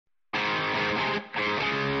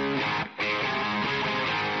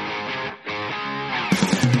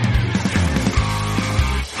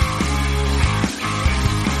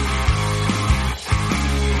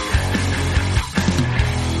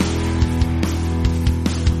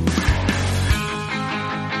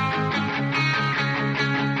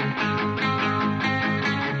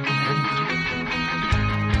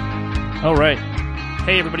All right.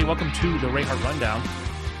 Hey, everybody. Welcome to the Ray Hart Rundown.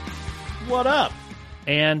 What up?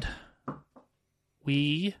 And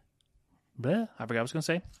I forgot what I was going to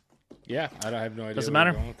say. Yeah, I have no idea. Doesn't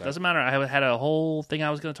matter. Doesn't matter. I had a whole thing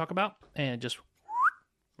I was going to talk about, and just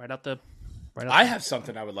right out. I have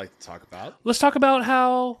something I would like to talk about. Let's talk about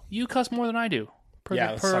how you cuss more than I do.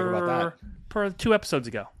 Let's talk about that. Per 2 episodes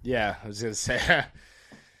ago. Yeah, I was going to say...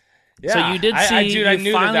 Yeah, so you did see. I knew that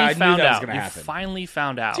was going to happen. You finally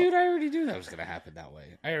found out. Dude, I already knew that was going to happen that way.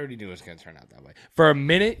 I already knew it was going to turn out that way. For a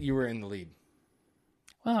minute, you were in the lead.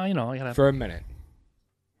 Well, you know, I gotta... For a minute.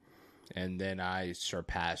 And then I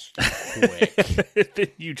surpassed quick. Then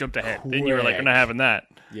you jumped ahead. Then you were like, I'm not having that.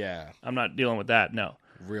 Yeah. I'm not dealing with that. No.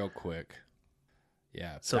 Real quick.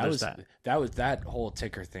 Yeah. So that was that whole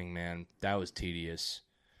ticker thing, man. That was tedious.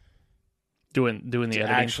 Doing the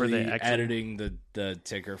editing for the editing the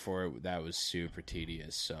ticker for it, that was super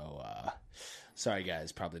tedious. So sorry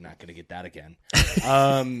guys, probably not gonna get that again.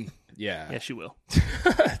 Yeah. Yes, you will.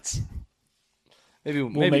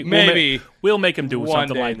 maybe we'll make him do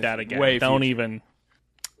something like that again. Don't even.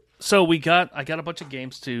 So I got a bunch of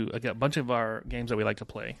games I got a bunch of our games that we like to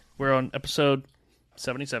play. We're on episode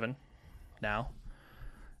 77 now.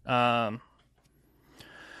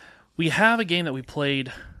 We have a game that we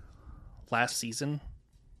played last season,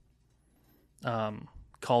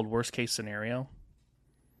 called Worst Case Scenario,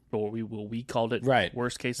 or we called it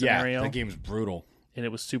Worst Case Scenario. Yeah, that game's brutal, and it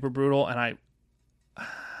was super brutal. And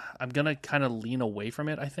I'm gonna kind of lean away from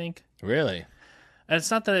it. I think. Really, and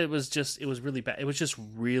it's not that it was really bad. It was just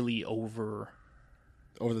really over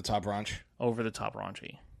the top raunchy. Over the top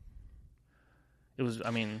raunchy. It was.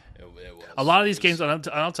 I mean, it was. A lot of these games.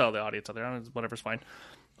 I'll tell the audience out there. Whatever's fine.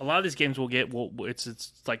 A lot of these games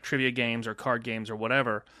it's like trivia games or card games or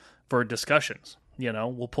whatever for discussions. You know,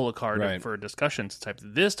 we'll pull a card for discussions type.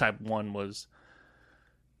 This type one was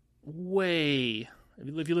way.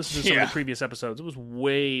 If you listen to some of the previous episodes, it was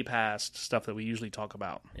way past stuff that we usually talk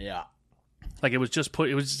about. Yeah, like it was just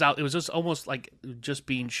almost like just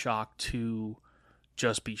being shocked to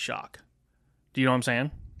just be shocked. Do you know what I'm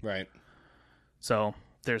saying? Right. So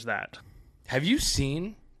there's that. Have you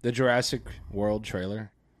seen the Jurassic World trailer?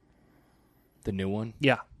 The new one?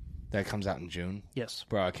 Yeah. That comes out in June? Yes.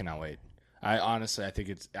 Bro, I cannot wait. I think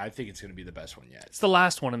it's going to be the best one yet. It's the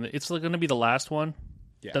last one, it's going to be the last one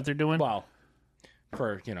that they're doing. Well,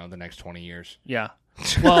 for, the next 20 years. Yeah.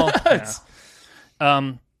 Well,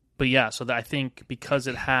 yeah. But yeah, so I think because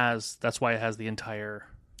that's why it has the entire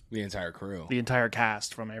crew, the entire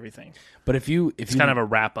cast from everything. But it's kind of a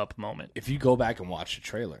wrap up moment. If you go back and watch the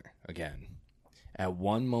trailer again, at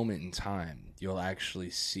one moment in time, you'll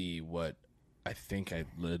actually see what I think it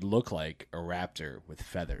would look like a raptor with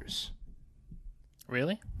feathers.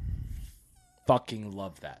 Really? Fucking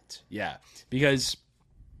love that. Yeah, because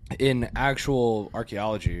in actual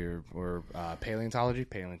archaeology or paleontology,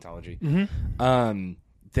 mm-hmm.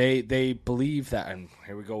 They believe that, and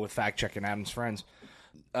here we go with fact checking Adam's friends.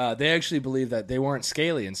 They actually believe that they weren't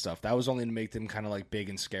scaly and stuff. That was only to make them kind of like big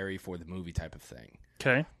and scary for the movie type of thing.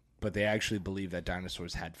 Okay. But they actually believe that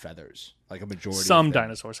dinosaurs had feathers, like a majority. Some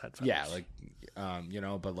dinosaurs had feathers. Yeah,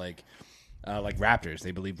 but like raptors,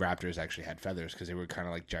 they believe raptors actually had feathers because they were kind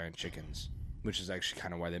of like giant chickens, which is actually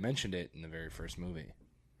kind of why they mentioned it in the very first movie.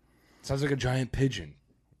 Sounds like a giant pigeon.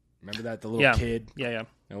 Remember that, the little kid? Yeah.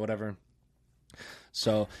 And whatever.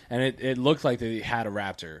 So, and it looked like they had a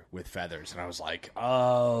raptor with feathers, and I was like,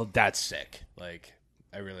 oh, that's sick. Like,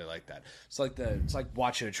 I really like that. It's like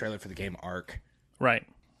watching a trailer for the game Ark. Right.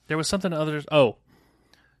 There was something others. Oh,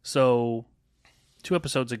 so 2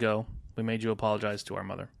 episodes ago, we made you apologize to our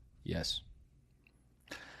mother. Yes.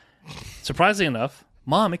 Surprisingly enough,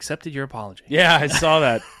 Mom accepted your apology. Yeah, I saw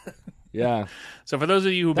that. Yeah. So for those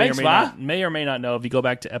of you who may or may not know, if you go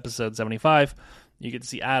back to episode 75, you get to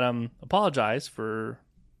see Adam apologize for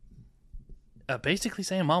basically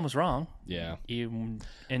saying Mom was wrong. Yeah.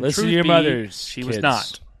 Listen to your mothers. She was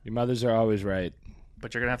not. Your mothers are always right.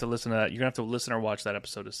 But you're gonna have to listen to that. You're gonna have to listen or watch that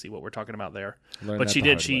episode to see what we're talking about there. But she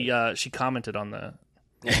did. She commented on the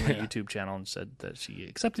YouTube channel and said that she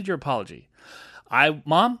accepted your apology.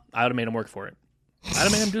 Mom, I would have made him work for it. I'd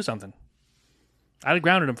have made him do something. I'd have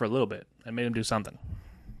grounded him for a little bit and made him do something.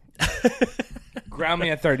 Ground me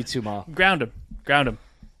at 32, Mom. Ground him.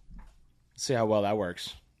 See how well that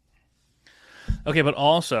works. Okay, but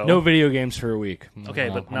also no video games for a week. Okay,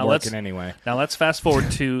 well, but now let's anyway. Now let's fast forward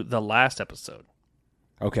to the last episode.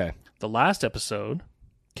 Okay. The last episode.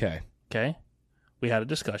 Okay. We had a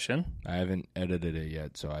discussion. I haven't edited it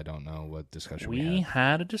yet, so I don't know what discussion we had. We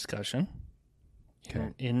had a discussion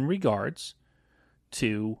in regards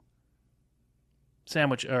to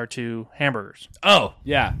sandwich or 2 hamburgers. Oh,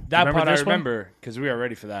 yeah. That Remember part I this one? remember because we are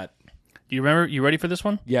ready for that. Do you remember? You ready for this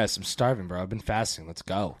one? Yes, I'm starving, bro. I've been fasting. Let's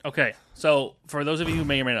go. Okay. So for those of you who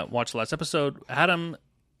may or may not watch the last episode, Adam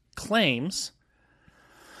claims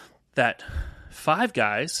that Five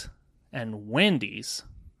Guys and Wendy's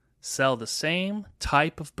sell the same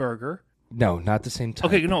type of burger. No, not the same type.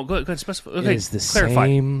 Okay, no, go ahead, specify. Okay, It is the clarify.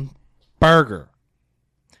 same burger.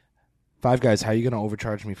 Five Guys, how are you going to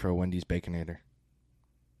overcharge me for a Wendy's Baconator?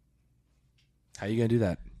 How are you going to do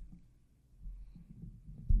that?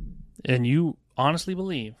 And you honestly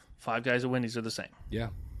believe Five Guys and Wendy's are the same? Yeah.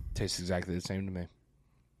 Tastes exactly the same to me.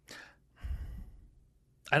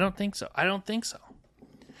 I don't think so.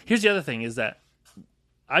 Here's the other thing is that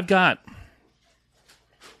I've got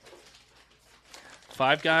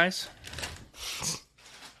Five Guys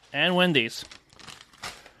and Wendy's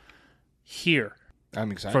here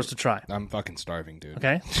I'm excited. for us to try. I'm fucking starving, dude.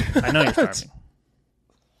 Okay? I know you're starving.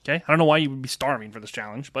 Okay? I don't know why you would be starving for this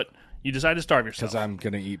challenge, but you decided to starve yourself. Because I'm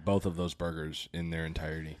going to eat both of those burgers in their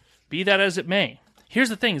entirety. Be that as it may. Here's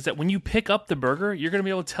the thing, is that when you pick up the burger, you're going to be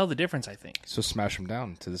able to tell the difference, I think. So smash them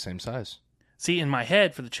down to the same size. See, in my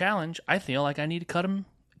head, for the challenge, I feel like I need to cut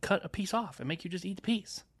a piece off and make you just eat the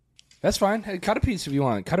piece. That's fine. Hey, cut a piece if you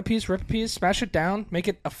want. Cut a piece, rip a piece, smash it down, make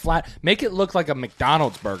it a flat. Make it look like a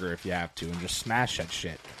McDonald's burger if you have to, and just smash that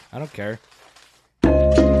shit. I don't care.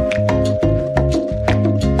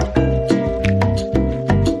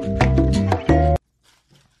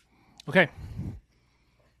 Okay.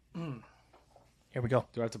 Here we go.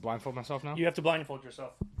 Do I have to blindfold myself now? You have to blindfold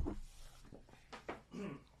yourself. I'm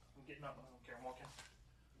getting up. I don't care. I'm walking.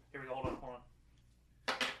 Here we go. Hold on.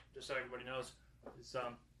 Just so everybody knows, this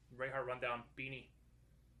Ray Hart Rundown beanie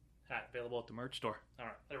hat available at the merch store. All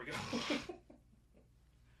right. There we go.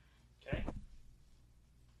 Okay.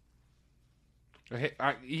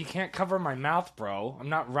 Hey, you can't cover my mouth, bro. I'm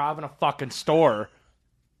not robbing a fucking store.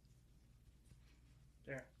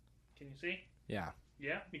 There. Can you see? Yeah.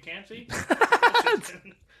 Yeah? You can see?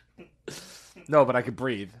 No, but I could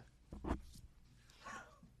breathe.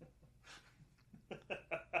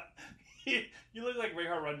 You look like Ray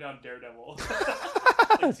Hart Rundown Daredevil.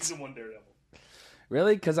 Like season 1 Daredevil.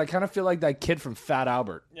 Really? Because I kind of feel like that kid from Fat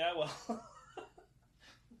Albert. Yeah, well.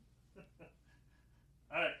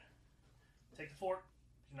 Alright. Take the fork.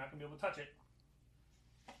 You're not going to be able to touch it.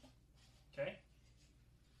 Okay?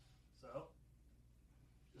 So,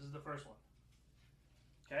 this is the first one.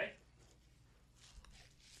 Okay?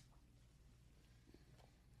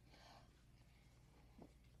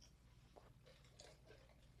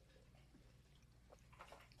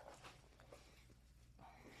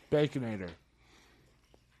 Baconator.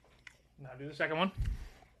 Now do the second one.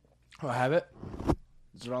 Oh, I have it?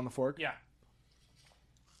 Is it on the fork? Yeah.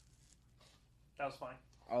 That was fine.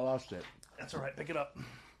 I lost it. That's alright. Pick it up.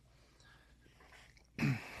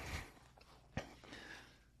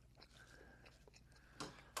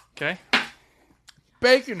 Okay.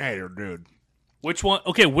 Baconator, dude. Which one?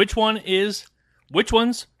 Okay, which one's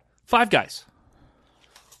Five Guys?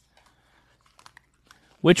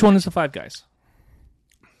 Which one is the Five Guys?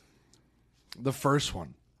 The first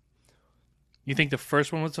one. You think the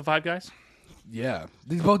first one was the Five Guys? Yeah.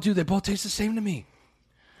 They both do. They both taste the same to me.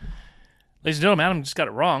 Ladies and gentlemen, Adam just got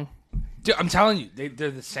it wrong. Dude, I'm telling you,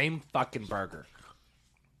 they're the same fucking burger.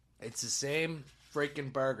 It's the same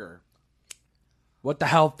freaking burger. What the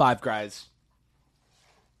hell, Five Guys?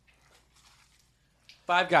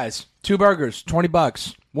 Five Guys, 2 burgers,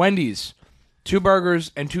 $20. Wendy's, 2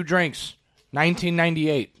 burgers and 2 drinks,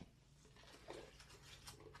 $19.98.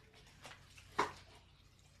 All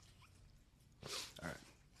right,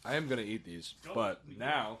 I am gonna eat these, but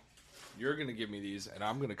now you're gonna give me these, and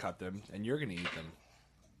I'm gonna cut them, and you're gonna eat them.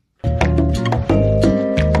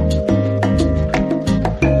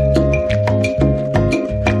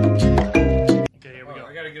 Okay, here we go.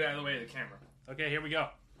 I gotta get out of the way of the camera. Okay, here we go.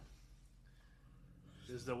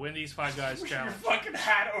 This is the Wendy's Five Guys challenge. Your fucking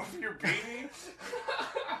hat over your beanie.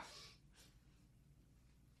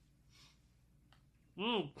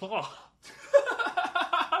 Ooh, claw.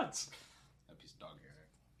 That piece of dog hair.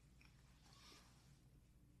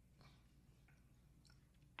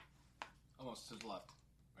 Almost to the left.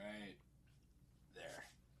 Right there.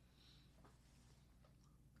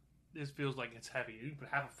 This feels like it's heavy. You put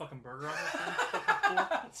half a fucking burger on this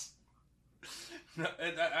thing? No,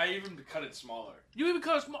 I even cut it smaller. You even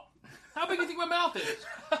cut a small. How big do you think my mouth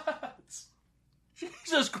is?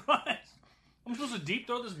 Jesus Christ! I'm supposed to deep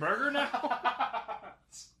throat this burger now?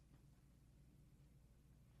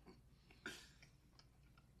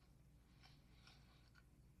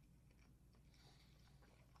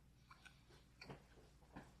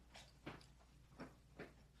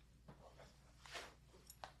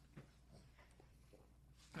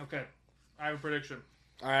 Okay. I have a prediction.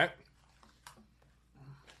 All right.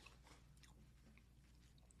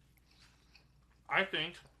 I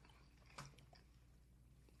think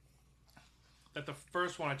that the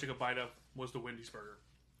first one I took a bite of was the Wendy's burger.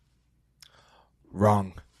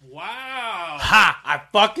 Wrong. Wow. Ha! I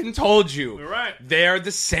fucking told you. You're right. They're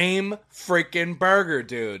the same freaking burger,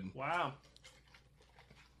 dude. Wow.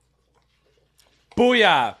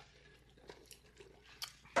 Booyah!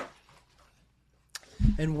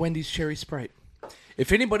 And Wendy's Cherry Sprite.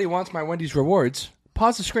 If anybody wants my Wendy's rewards,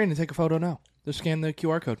 pause the screen and take a photo now. Just scan the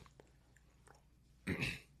QR code.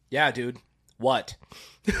 Yeah, dude. What?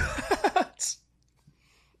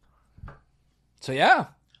 So, yeah.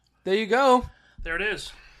 There you go. There it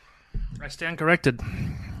is. I stand corrected.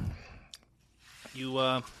 You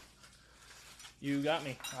got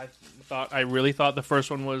me. I really thought the first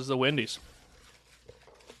one was the Wendy's.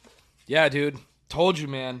 Yeah, dude. Told you,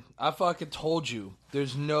 man. I fucking told you.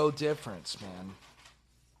 There's no difference, man.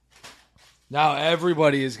 Now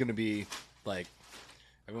everybody is going to be, like,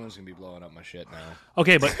 everyone's going to be blowing up my shit now.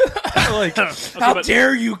 Okay, but... Like, how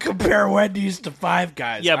dare you compare Wendy's to Five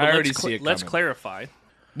Guys? Yeah, but I already see it let's coming. clarify.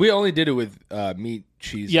 We only did it with meat,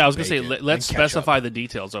 cheese, Yeah, I was going bacon, to say, let's and ketchup. specify the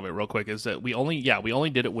details of it real quick. Is that we only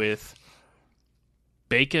did it with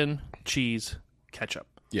bacon, cheese, ketchup.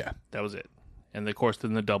 Yeah. That was it. And, of course,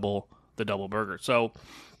 then the double burger. So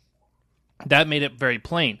that made it very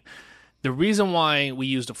plain. The reason why we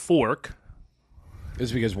used a fork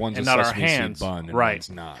It's because one's and a not our sesame hands, seed bun and right? one's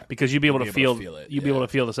not. Because you'd be able to feel it. You'd be able to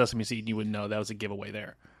feel the sesame seed. And you would know that was a giveaway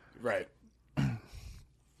there. Right.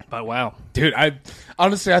 But wow, Dude, I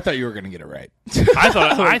thought you were gonna get it right. I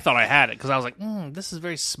thought I had it because I was like, this is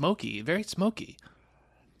very smoky.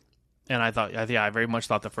 And I thought, I very much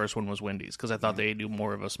thought the first one was Wendy's because I thought they do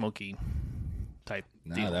more of a smoky type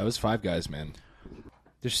deal. No, that was Five Guys, man.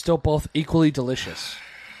 They're still both equally delicious.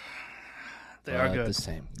 They are good. The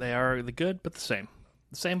same. They are the good, but the same.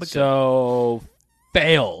 The same, but So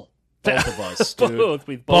fail. Both of us,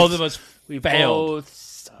 dude. Both of us we failed. both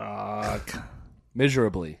suck.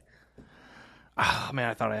 Miserably. Oh, man,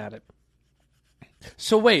 I thought I had it.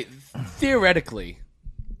 So wait, theoretically,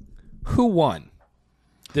 who won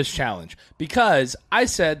this challenge? Because I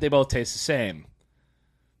said they both taste the same.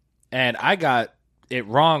 And I got it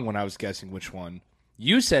wrong when I was guessing which one.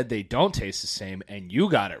 You said they don't taste the same, and you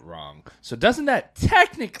got it wrong. So doesn't that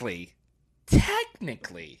technically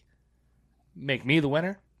make me the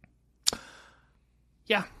winner?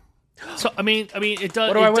 Yeah. So I mean, it does.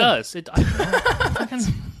 What do I It win? does.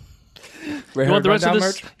 You want the rest of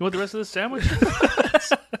this? You want the rest of this sandwich?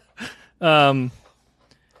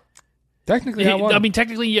 Technically, I won. I mean,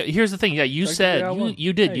 technically, here's the thing. Yeah, you said I won.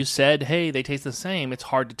 you did. Hey. You said, "Hey, they taste the same. It's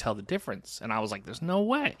hard to tell the difference." And I was like, "There's no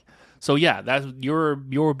way." So yeah, that's your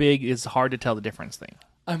big is hard to tell the difference thing.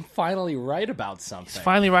 I'm finally right about something. He's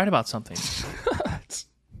finally right about something.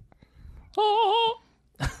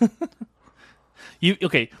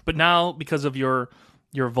 But now because of your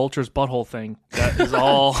vulture's butthole thing, that is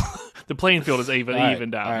all. The playing field is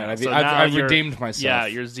evened out. All right, now. I've, So I've, now I've you're- redeemed myself. Yeah,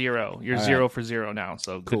 you're zero. You're All 0 right. for 0 now.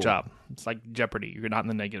 So Cool. good job. It's like Jeopardy. You're not in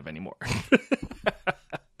the negative anymore.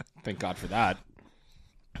 Thank God for that.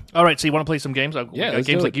 All right, so you want to play some games? Yeah, we got let's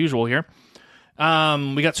games do like it. usual here.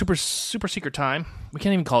 We got super secret time. We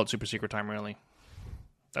can't even call it super secret time, really.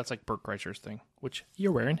 That's like Bert Kreischer's thing, which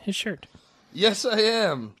you're wearing his shirt. Yes, I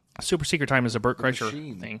am. Super secret time is a Bert Kreischer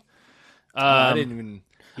machine. thing. I didn't even.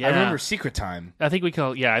 yeah. I remember Secret Time. I think we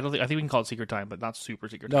call. Yeah, I think we can call it secret time, but not super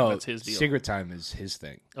secret time. No, That's his deal. Secret Time is his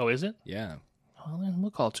thing. Oh, is it? Yeah. Well, then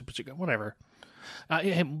we'll call it super secret. Whatever.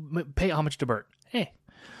 Hey, pay homage to Bert. Hey.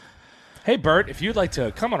 Hey, Bert, if you'd like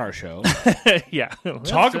to come on our show, Yeah.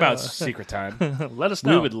 talk about Secret Time, Let us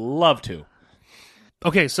we know. would love to.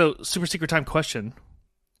 Okay, so super secret time question.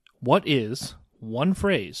 What is one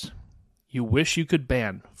phrase you wish you could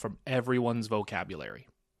ban from everyone's vocabulary?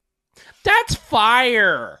 That's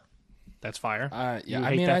fire. That's fire. Yeah, You I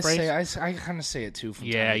hate mean, that I phrase? say, I kind of say it too. From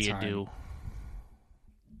Yeah, time to you time. do.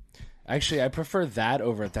 Actually, I prefer that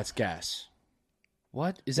over that's gas.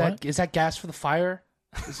 What is What? that? Is that gas for the fire?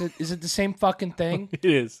 Is it the same fucking thing? It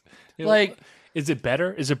is. Like, is it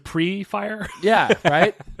better? Is it pre-fire? yeah,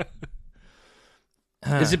 right.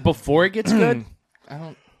 Is it before it gets good? I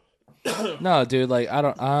don't. No, dude. Like, I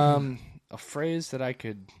don't. A phrase that I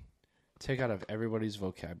could take out of everybody's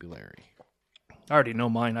vocabulary. I already know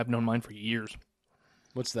mine. I've known mine for years.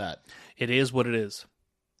 What's that? It is what it is.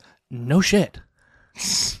 No shit.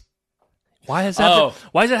 Why does that? Oh.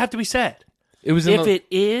 Why does that have to be said? It was If it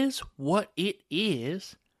is what it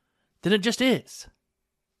is, then it just is.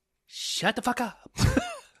 Shut the fuck up.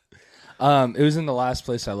 It was in the last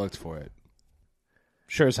place I looked for it.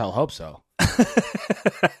 Sure as hell hope so.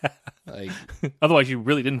 Like, otherwise, you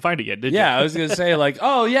really didn't find it yet, did you? yeah, I was gonna say like,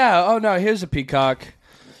 oh yeah, oh no, here's a peacock.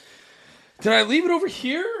 Did I leave it over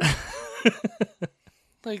here?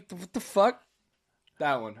 Like, what the fuck?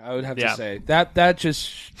 That one, I would have to say that just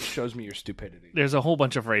shows me your stupidity. There's a whole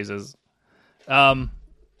bunch of phrases. Wow.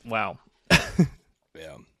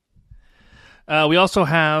 Yeah. We also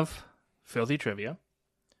have filthy trivia,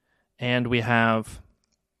 and we have.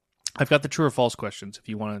 I've got the true or false questions. If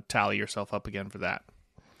you want to tally yourself up again for that,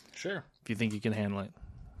 sure. If you think you can handle it,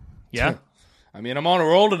 yeah. I mean, I'm on a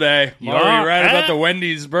roll today. I'm already right about the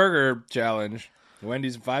Wendy's burger challenge. The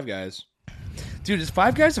Wendy's and Five Guys. Dude, is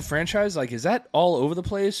Five Guys a franchise? Like, is that all over the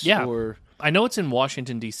place? Yeah. Or... I know it's in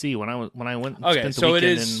Washington, D.C. When I went and spent so the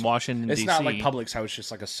weekend it is, in Washington, D.C. It's not like Publix, how it's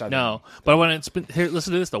just like a sudden... No, but when here,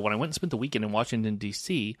 listen to this, though. When I went and spent the weekend in Washington,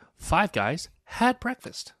 D.C., Five Guys had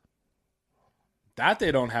breakfast. That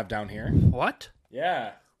they don't have down here. What?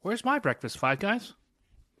 Yeah. Where's my breakfast, Five Guys?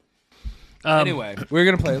 Anyway, we're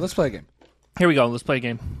going to play. Let's play a game. Here we go. Let's play a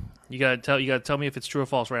game. You gotta tell me if it's true or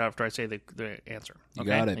false right after I say the answer. Okay?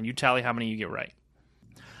 You got it. And you tally how many you get right.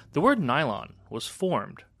 The word nylon was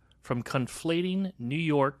formed from conflating New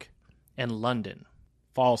York and London.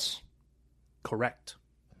 False. Correct.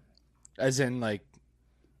 As in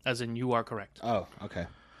you are correct. Oh, okay.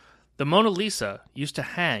 The Mona Lisa used to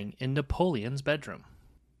hang in Napoleon's bedroom.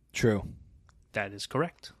 True. That is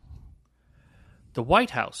correct. The White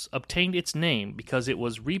House obtained its name because it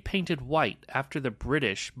was repainted white after the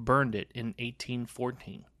British burned it in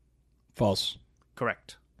 1814. False.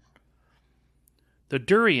 Correct. The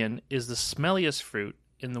durian is the smelliest fruit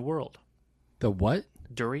in the world. The what?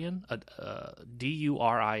 Durian,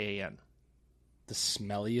 Durian. The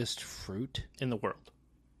smelliest fruit? In the world.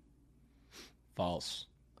 False.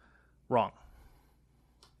 Wrong.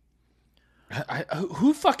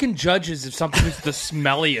 Who fucking judges if something is the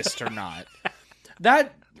smelliest or not?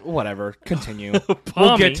 That, whatever, continue.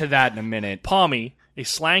 We'll get to that in a minute. Pommy, a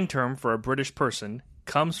slang term for a British person,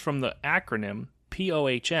 comes from the acronym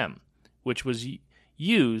POHM, which was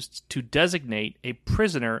used to designate a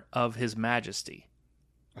prisoner of His Majesty.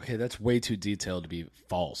 Okay, that's way too detailed to be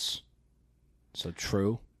false. So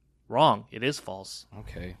true? Wrong. It is false.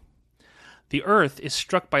 Okay. The Earth is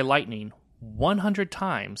struck by lightning 100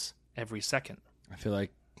 times every second. I feel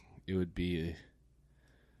like it would be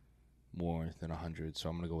more than 100, so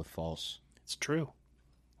I'm going to go with false. It's true.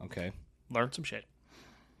 Okay. Learn some shit.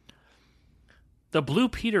 The Blue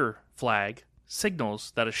Peter flag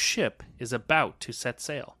signals that a ship is about to set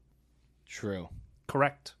sail. True.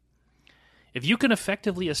 Correct. If you can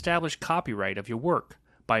effectively establish copyright of your work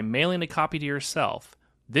by mailing a copy to yourself,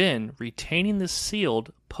 then retaining the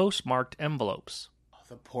sealed postmarked envelopes.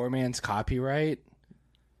 The poor man's copyright?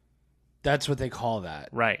 That's what they call that.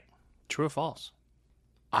 Right. True or false?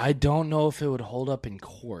 I don't know if it would hold up in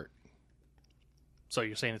court. So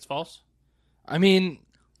you're saying it's false? I mean,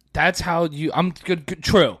 that's how you... I'm good.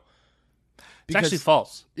 True. It's actually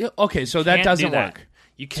false. Okay, so that doesn't work.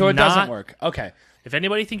 You cannot, so it doesn't work. Okay. If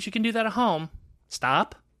anybody thinks you can do that at home,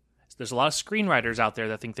 stop. There's a lot of screenwriters out there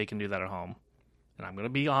that think they can do that at home. And I'm going to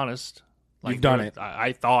be honest. You've done it.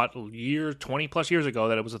 I thought 20 plus years ago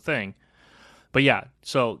that it was a thing. But yeah,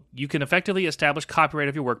 so you can effectively establish copyright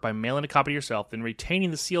of your work by mailing a copy to yourself, then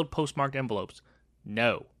retaining the sealed postmarked envelopes.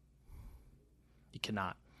 No. You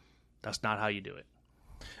cannot. That's not how you do it.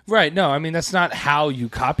 Right. No, I mean, that's not how you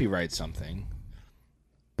copyright something.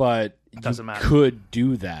 But it doesn't matter. Could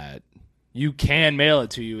do that. You can mail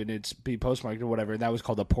it to you and it's be postmarked or whatever. That was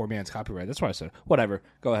called a poor man's copyright. That's what I said. Whatever.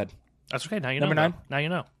 Go ahead. That's okay. Now you know. Number 9? Now you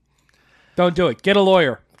know. Don't do it. Get a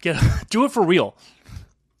lawyer. Do it for real.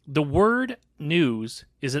 The word news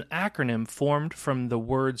is an acronym formed from the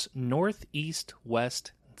words north, east,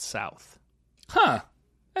 west, and south. Huh.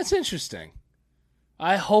 That's interesting.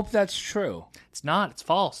 I hope that's true. It's not. It's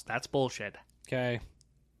false. That's bullshit. Okay.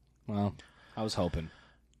 Well, I was hoping.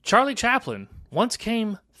 Charlie Chaplin once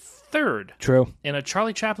came third. True. In a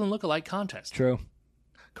Charlie Chaplin lookalike contest. True.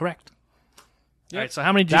 Correct. Yep. All right, so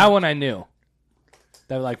how many did That one I knew.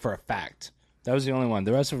 That was like for a fact. That was the only one.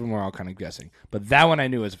 The rest of them were all kind of guessing. But that one I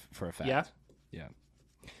knew was for a fact. Yeah? Yeah.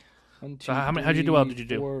 1, 2, so how'd you do? How did you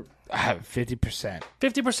do? 4, 50%.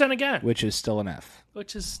 50% again. Which is still an F.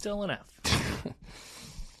 Which is still an F.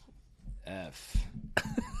 F.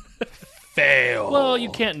 Fail. Well, you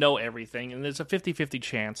can't know everything, and there's a 50-50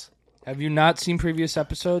 chance. Have you not seen previous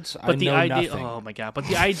episodes? But the idea, nothing. oh my god! But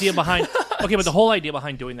the idea behind, okay, but the whole idea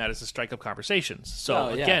behind doing that is to strike up conversations. So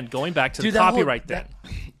again, going back to the copyright thing.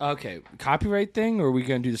 Okay, copyright thing, or are we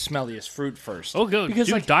going to do the smelliest fruit first? Oh, good. Because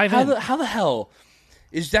dive in. How the hell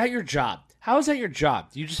is that your job? How is that your job?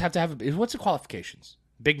 You just have to have. What's the qualifications?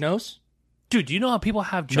 Big nose? Dude, do you know how people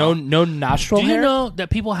have jobs? No nostril hair? Do you know that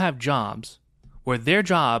people have jobs where their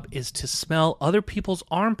job is to smell other people's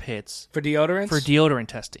armpits for deodorants? For deodorant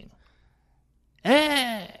testing.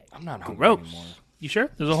 I'm not hungry anymore. You sure?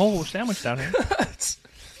 There's a whole sandwich down here.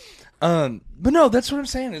 But no, that's what I'm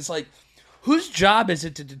saying. It's like, whose job is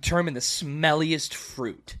it to determine the smelliest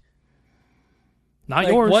fruit? Not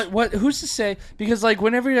yours. What? Who's to say? Because like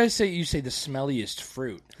whenever you say the smelliest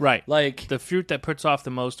fruit, right? Like the fruit that puts off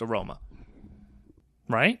the most aroma,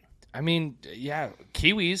 right? I mean, yeah,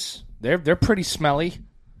 kiwis. They're pretty smelly.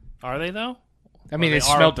 Are they though? I mean, they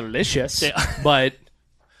smell delicious, but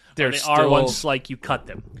they are once like you cut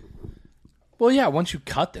them. Well, yeah, once you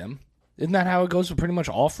cut them, isn't that how it goes with pretty much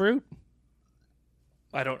all fruit?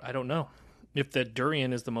 I don't know. If the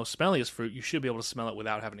durian is the most smelliest fruit, you should be able to smell it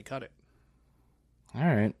without having to cut it. All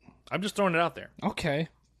right. I'm just throwing it out there. Okay.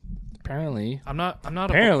 Apparently. I'm not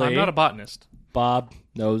a botanist. Bob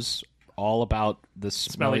knows all about the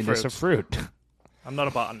smelliness of fruit. I'm not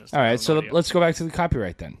a botanist. All right, so let's go back to the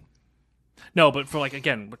copyright then. No, but for like,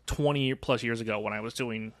 again, 20 plus years ago when I was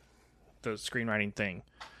doing the screenwriting thing,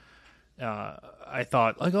 I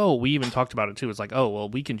thought, like, oh, we even talked about it too. It's like, oh, well,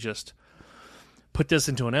 we can just put this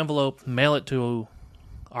into an envelope, mail it to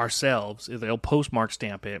ourselves. They'll postmark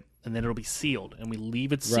stamp it, and then it'll be sealed. And we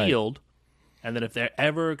leave it sealed. Right. And then if there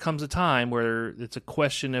ever comes a time where it's a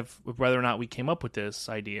question of whether or not we came up with this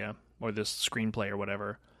idea or this screenplay or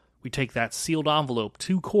whatever, we take that sealed envelope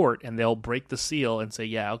to court, and they'll break the seal and say,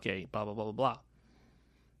 yeah, okay, blah, blah, blah, blah, blah.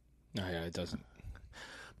 Oh, yeah, it doesn't.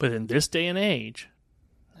 But in this day and age,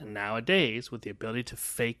 and nowadays, with the ability to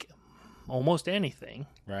fake almost anything.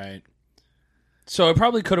 Right. So it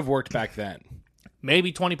probably could have worked back then.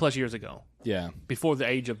 Maybe 20 plus years ago. Yeah. Before the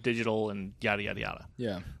age of digital and yada, yada, yada.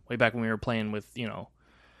 Yeah. Way back when we were playing with,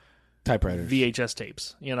 typewriters. VHS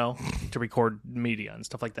tapes, to record media and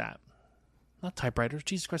stuff like that. Not typewriters.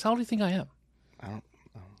 Jesus Christ. How old do you think I am? I don't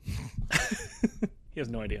He has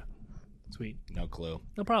no idea. Sweet. No clue.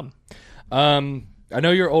 No problem. I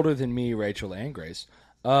know you're older than me, Rachel and Grace.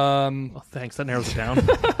 Well, thanks. That narrows it down.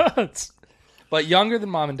 But younger than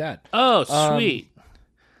mom and dad. Oh, sweet.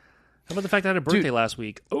 How about the fact that I had a birthday last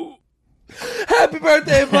week? Oh. Happy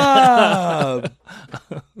birthday, Bob!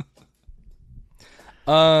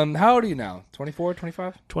 How old are you now? 24,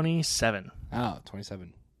 25? 27. Oh,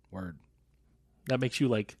 27. Word. That makes you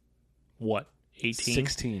like, what, 18?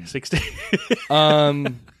 16. 16.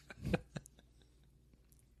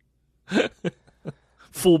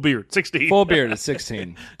 Full beard, 16. Full beard at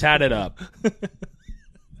 16. Tatted up.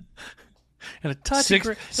 And a touch of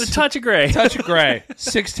gray. And a touch of gray. Touch of gray.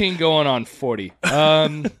 16 going on 40.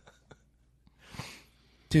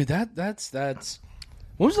 Dude, that's.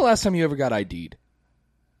 When was the last time you ever got ID'd?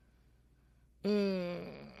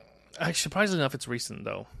 Surprisingly enough, it's recent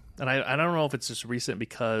though, and I don't know if it's just recent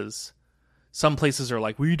because some places are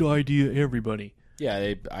like, we ID everybody. Yeah,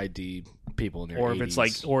 they ID people in their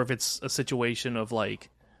 80s. Or if it's a situation of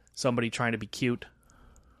like somebody trying to be cute.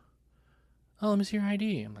 Oh, let me see your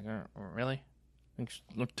ID. I'm like, oh, really?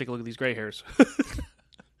 Let's take a look at these gray hairs.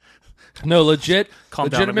 No, legitimate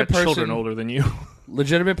down, I've got person, children older than you.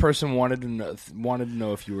 Legitimate person wanted to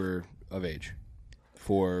know if you were of age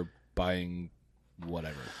for buying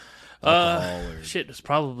whatever. Shit, it's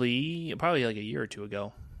probably like a year or two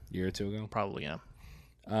ago. Year or two ago? Probably, yeah.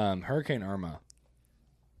 Hurricane Irma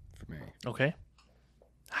for me. Okay.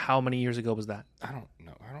 How many years ago was that? I don't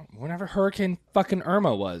know. Whenever Hurricane fucking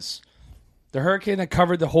Irma was. The hurricane that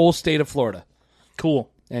covered the whole state of Florida.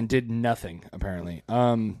 Cool. And did nothing, apparently.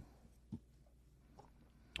 When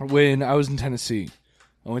I was in Tennessee,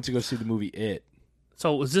 I went to go see the movie It.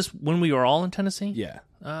 So was this when we were all in Tennessee? Yeah.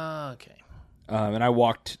 Okay. And I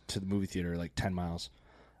walked to the movie theater like 10 miles.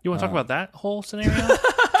 You want to talk about that whole scenario?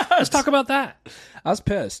 Let's talk about that. I was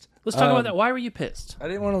pissed. Let's talk about that. Why were you pissed? I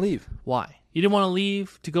didn't want to leave. Why? You didn't want to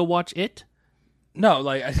leave to go watch It? No,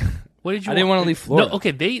 like... What did you? I didn't want to leave Florida. No, okay,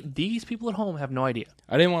 these people at home have no idea.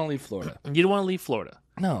 I didn't want to leave Florida. You didn't want to leave Florida?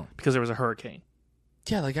 No. Because there was a hurricane.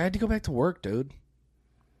 Yeah, like I had to go back to work, dude.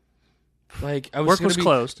 Like work was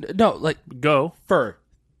closed. No, like go for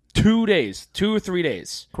 2 days, 2 or 3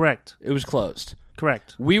 days. Correct. It was closed.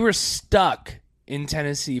 Correct. We were stuck in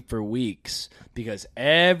Tennessee for weeks because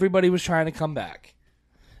everybody was trying to come back,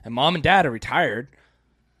 and mom and dad are retired,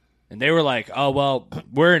 and they were like, "Oh well,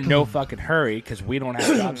 we're in no fucking hurry because we don't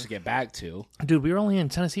have jobs to get back to." Dude, we were only in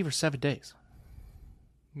Tennessee for 7 days.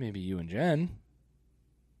 Maybe you and Jen.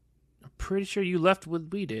 I'm pretty sure you left when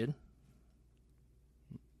we did.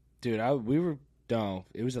 Dude,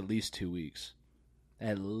 it was at least 2 weeks.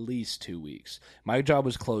 At least 2 weeks. My job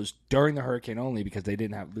was closed during the hurricane only because they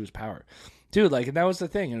didn't lose power. Dude, like, and that was the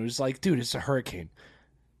thing. It was like, dude, it's a hurricane.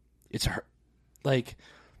 Like,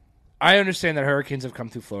 I understand that hurricanes have come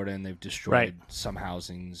through Florida and they've destroyed some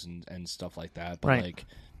housings and stuff like that. But like,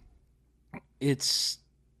 it's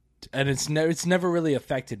never really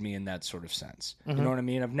affected me in that sort of sense. You know what I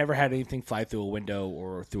mean? I've never had anything fly through a window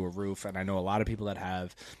or through a roof, and I know a lot of people that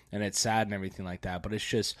have, and it's sad and everything like that. But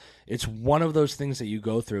it's one of those things that you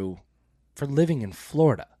go through for living in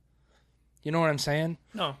Florida. You know what I'm saying?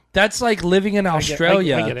 No. That's like living in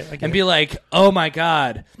Australia I get it. and be like, oh my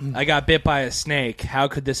God, I got bit by a snake. How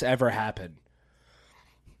could this ever happen?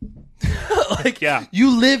 Like,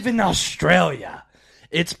 you live in Australia.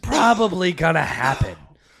 It's probably going to happen.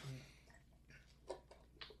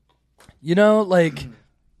 You know, like,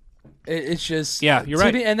 it's just... Yeah, you're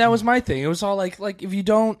right. And that was my thing. It was all like, if you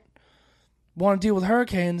don't want to deal with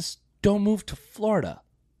hurricanes, don't move to Florida.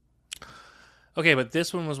 Okay, but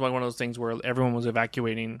this one was like one of those things where everyone was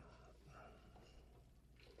evacuating,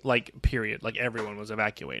 like, period. Like, everyone was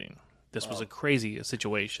evacuating. This was a crazy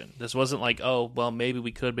situation. This wasn't like, oh, well, maybe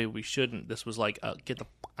we could, maybe we shouldn't. This was like, get the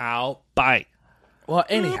out, bye. Well,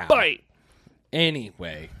 anyhow. Bye.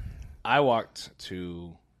 Anyway, I walked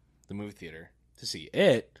to the movie theater to see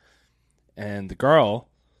it, and the girl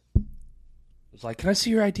was like, can I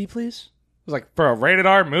see your ID, please? I was like, for a rated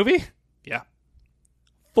R movie? Yeah.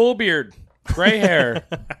 Full beard. Gray hair,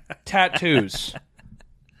 tattoos.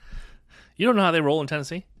 You don't know how they roll in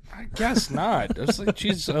Tennessee? I guess not. I was like,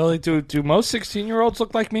 geez, do most 16-year-olds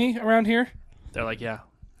look like me around here? They're like, yeah.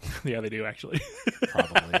 Yeah, they do, actually.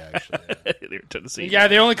 Probably, actually. Yeah. They're in Tennessee. Yeah,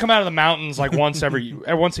 they only come out of the mountains like once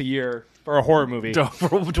a year for a horror movie. To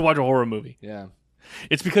watch a horror movie. Yeah.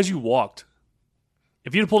 It's because you walked.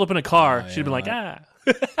 If you'd have pulled up in a car, she'd have been like,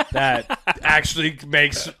 That actually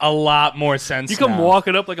makes a lot more sense. You come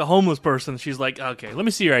walking up like a homeless person. She's like, okay, let me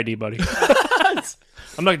see your ID, buddy.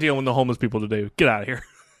 I'm not dealing with the homeless people today. Get out of here.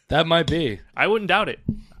 That might be. I wouldn't doubt it.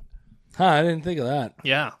 Huh, I didn't think of that.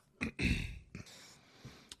 Yeah.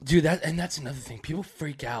 Dude, that's another thing. People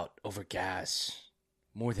freak out over gas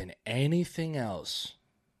more than anything else.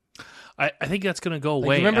 I think that's going to go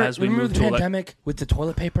away as we remember move the to pandemic with the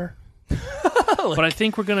toilet paper? But I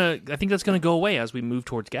think that's gonna go away as we move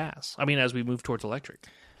towards gas. I mean, as we move towards electric.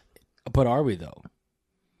 But are we though?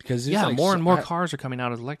 Because more and more cars are coming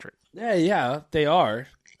out as electric. Yeah, they are.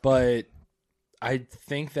 But I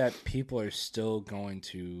think that people are still going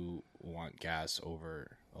to want gas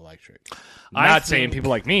over electric. Not saying people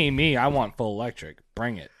like me. I want full electric.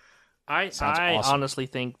 Bring it. I awesome. honestly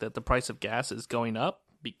think that the price of gas is going up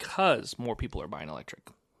because more people are buying electric.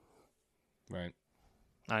 Right.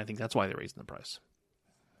 I think that's why they're raising the price.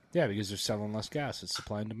 Yeah, because they're selling less gas. It's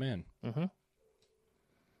supply and demand. Mm-hmm.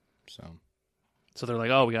 So they're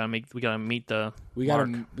like, oh, we gotta meet the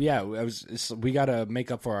mark. We gotta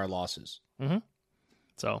make up for our losses. Mm-hmm.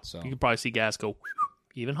 So you could probably see gas go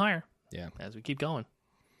even higher. Yeah, as we keep going.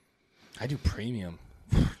 I do premium.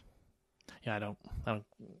 Yeah, I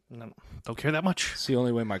don't care that much. It's the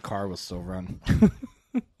only way my car will still run.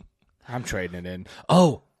 I'm trading it in.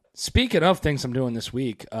 Oh. Speaking of things I'm doing this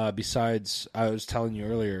week, besides I was telling you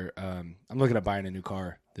earlier, I'm looking at buying a new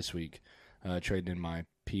car this week, trading in my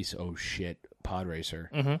piece of shit pod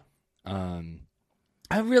racer. Mm-hmm.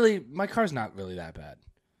 My car's not really that bad.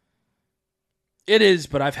 It is,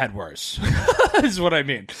 but I've had worse. Is what I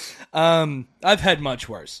mean. I've had much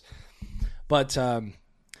worse. But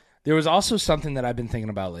there was also something that I've been thinking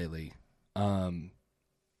about lately,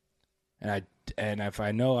 And if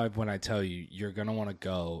I know when I tell you, you're going to want to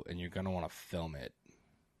go and you're going to want to film it.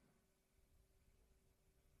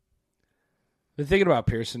 Been thinking about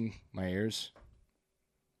piercing my ears.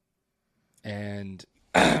 And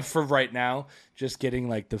for right now, just getting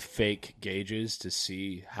like the fake gauges to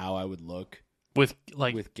see how I would look. With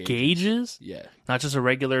gauges? Yeah. Not just a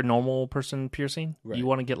regular normal person piercing? Right. You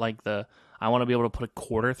want to get like I want to be able to put a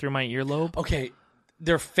quarter through my earlobe? Okay.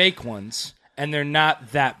 They're fake ones. And they're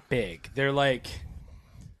not that big. They're like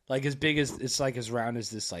as big as, it's like as round as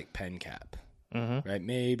this like pen cap, right?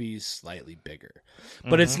 Maybe slightly bigger,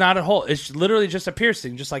 but it's not a hole. It's literally just a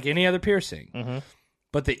piercing, just like any other piercing.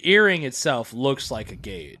 But the earring itself looks like a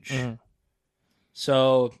gauge.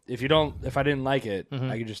 So if I didn't like it,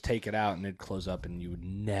 I could just take it out and it'd close up, and you would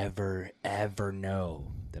never ever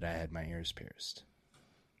know that I had my ears pierced.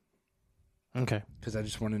 Okay, because I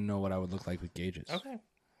just wanted to know what I would look like with gauges. Okay.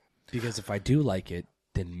 Because if I do like it,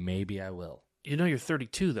 then maybe I will. You know you're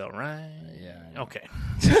 32, though, right? Yeah. Okay.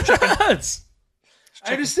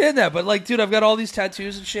 I understand that, but like, dude, I've got all these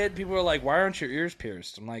tattoos and shit. People are like, "Why aren't your ears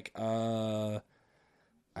pierced?" I'm like, I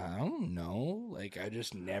I don't know. Like, I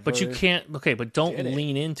just never. But you can't. Okay, but don't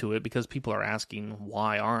lean into it because people are asking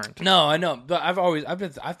why aren't. No, I know. But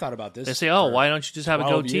I've thought about this. They say, "Oh, why don't you just have a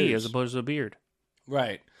goatee as opposed to a beard?"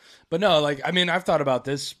 Right. But no, like, I mean, I've thought about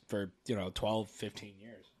this for 12, 15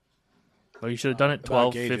 years. Well, you should have done it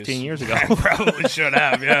 12, 15 years ago. I probably should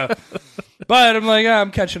have. Yeah. But I'm like,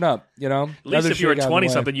 I'm catching up. At least if you were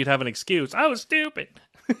 20-something, you'd have an excuse. I was stupid.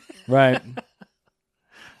 Right.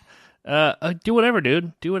 Do whatever,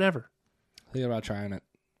 dude. Do whatever. Thinking about trying it.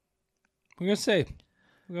 We're gonna see.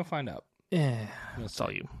 We're gonna find out. Yeah, that's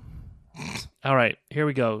all you. All right, here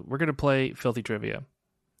we go. We're gonna play Filthy Trivia.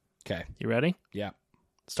 Okay. You ready? Yeah.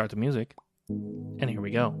 Start the music. And here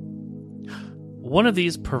we go. One of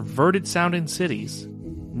these perverted sounding cities'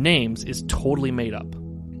 names is totally made up.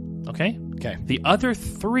 Okay? Okay. The other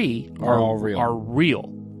three are all real. Are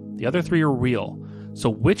real. The other three are real. So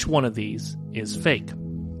which one of these is fake?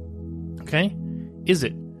 Okay? Is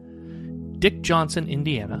it Dick Johnson,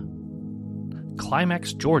 Indiana,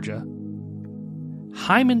 Climax, Georgia,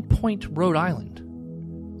 Hyman Point, Rhode Island,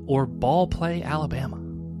 or Ball Play, Alabama?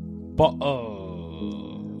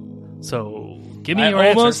 So, give me your answer.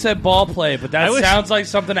 I almost said Ball Play, but that sounds like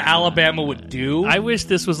something Alabama would do. I wish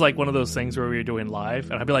this was like one of those things where we were doing live,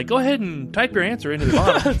 and I'd be like, go ahead and type your answer into the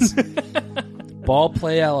bottom. Ball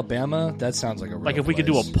Play, Alabama? That sounds like a real if we could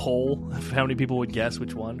do place. a poll of how many people would guess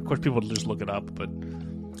which one. Of course, people would just look it up, but...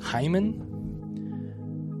 Hyman?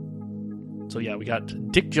 So, yeah, we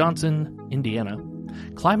got Dick Johnson, Indiana,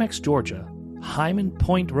 Climax, Georgia, Hyman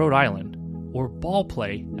Point, Rhode Island, or Ball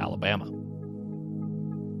Play, Alabama.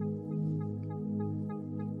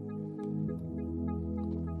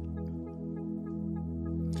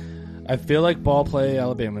 I feel like Ball Play,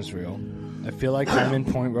 Alabama is real. I feel like Hyman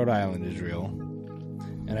Point, Rhode Island is real.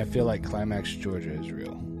 And I feel like Climax, Georgia is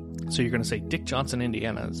real. So you're going to say Dick Johnson,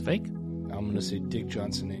 Indiana is fake? I'm going to say Dick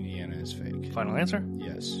Johnson, Indiana is fake. Final answer?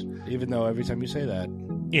 Yes. Even though every time you say that...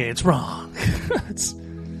 It's wrong.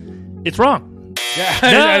 It's wrong. Yeah,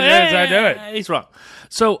 I knew it. He's wrong.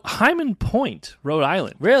 So Hyman Point, Rhode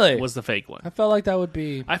Island, really was the fake one. I felt like that would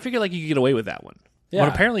be... I figured like you could get away with that one. Yeah.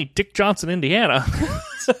 But apparently Dick Johnson, Indiana.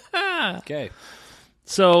 Okay.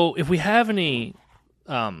 So if we have any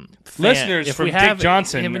listeners from Dick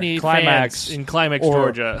Johnson, any Climax in Climax,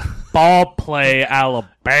 Georgia, Ball Play,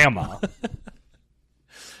 Alabama,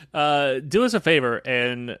 do us a favor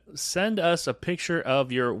and send us a picture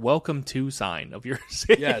of your welcome to sign of your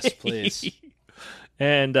city. Yes, please.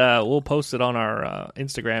 And we'll post it on our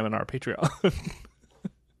Instagram and our Patreon.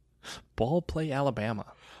 Ball Play, Alabama.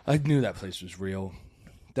 I knew that place was real.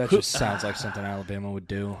 That just sounds like something Alabama would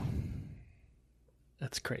do.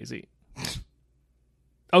 That's crazy.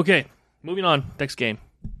 Okay, moving on. Next game.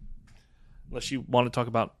 Unless you want to talk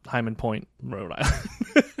about Hyman Point, Rhode Island.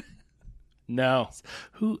 No.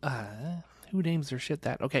 Who names their shit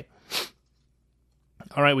that? Okay.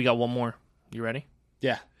 All right, we got one more. You ready?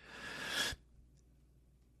 Yeah.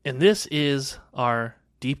 And this is our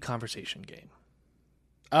deep conversation game.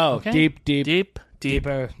 Oh, okay?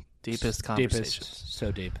 deeper. Deepest conversations. Deepest.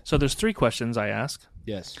 So deep. So there's 3 questions I ask.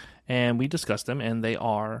 Yes. And we discuss them, and they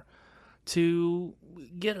are to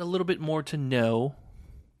get a little bit more to know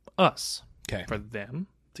us. Okay. For them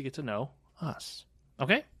to get to know us.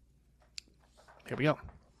 Okay? Here we go.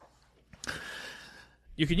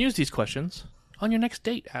 You can use these questions on your next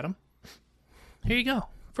date, Adam. Here you go.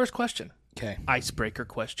 First question. Okay. Icebreaker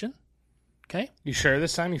question. Okay? You sure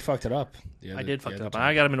this time you fucked it up? I did fuck it up.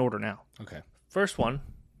 I got them in order now. Okay. First one,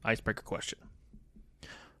 icebreaker question.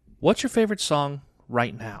 What's your favorite song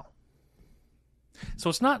right now? So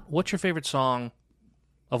it's not what's your favorite song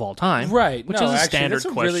of all time. Right. Which is a standard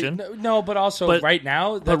question. Really, but also right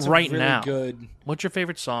now, that's right a really now, good... What's your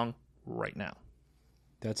favorite song right now?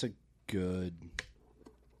 That's a good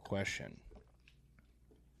question.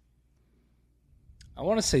 I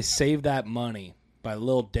want to say Save That Money by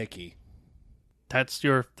Lil Dicky. That's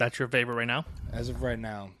your favorite right now? As of right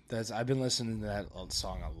now, I've been listening to that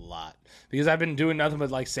song a lot because I've been doing nothing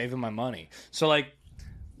but like saving my money. So like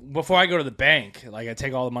before I go to the bank, like I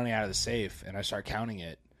take all the money out of the safe and I start counting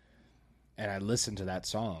it, and I listen to that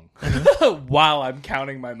song while I'm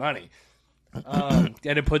counting my money, and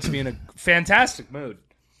it puts me in a fantastic mood.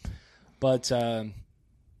 But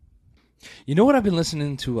you know what I've been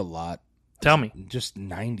listening to a lot? Tell me. Just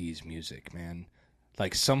 90s music, man.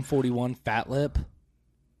 Like Sum 41, Fat Lip.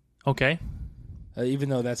 Okay. Even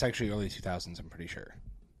though that's actually early 2000s, I'm pretty sure.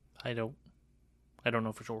 I don't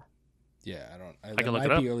know for sure. Yeah, I don't. I can look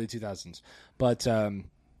it up. Might be early 2000s, but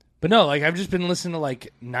no, like I've just been listening to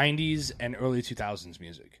like 90s and early 2000s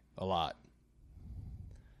music a lot.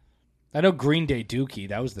 I know Green Day Dookie,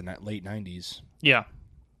 that was the late 90s. Yeah.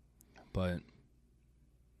 but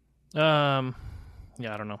yeah,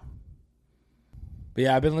 I don't know. But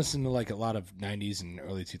yeah, I've been listening to like a lot of 90s and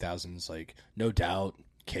early 2000s, like No Doubt,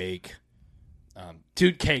 Cake.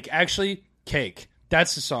 Dude, Cake. Actually, Cake.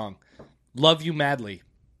 That's the song. Love You Madly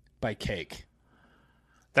by Cake.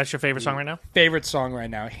 That's your favorite song right now? Favorite song right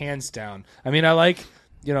now, hands down. I mean, I like,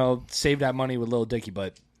 Save That Money with Lil Dicky,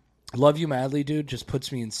 but Love You Madly, dude, just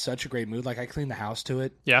puts me in such a great mood. Like, I clean the house to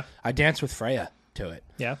it. Yeah. I dance with Freya to it.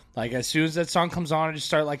 Yeah. Like, as soon as that song comes on, I just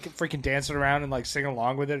start, like, freaking dancing around and, like, singing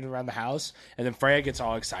along with it around the house. And then Freya gets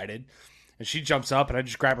all excited. And she jumps up, and I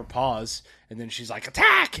just grab her paws. And then she's like,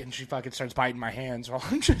 attack! And she fucking starts biting my hands while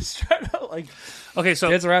I'm just trying to, like,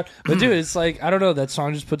 dance around. But, dude, it's like, I don't know. That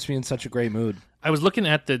song just puts me in such a great mood. I was looking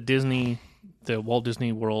at the Walt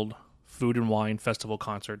Disney World Food and Wine Festival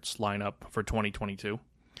concerts lineup for 2022.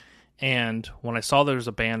 And when I saw there was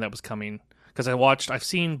a band that was coming... Because I've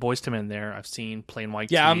seen Boyz II Men there. I've seen Plain White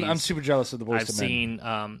T's. Yeah, I'm super jealous of the Boyz II Men.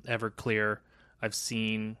 I've seen Everclear. I've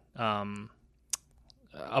seen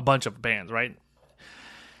a bunch of bands, right?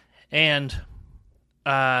 And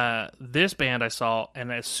this band I saw,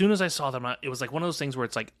 and as soon as I saw them, it was like one of those things where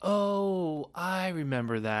it's like, oh, I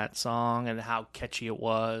remember that song and how catchy it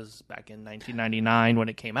was back in 1999 when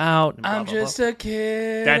it came out. And blah, I'm blah, just blah. a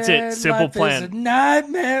kid. That's it. Simple Plan. Is a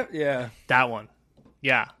nightmare. Yeah. That one.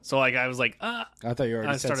 Yeah. So I was like, I thought you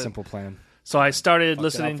already said Simple Plan. So I started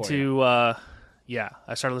listening to, I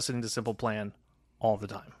started listening to Simple Plan all the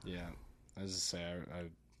time. Yeah. As I say, I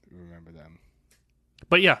remember them.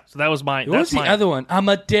 But yeah, so that was mine. What was the other one? I'm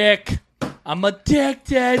a dick. I'm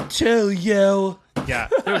addicted to you. Yeah.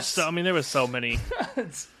 There was so many.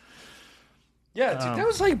 Yeah, dude, that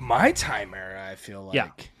was like my time era, I feel like. Yeah.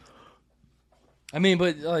 I mean,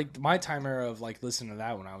 but like my time era of like listening to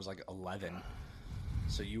that when I was like 11.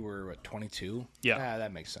 So you were, what, 22? Yeah.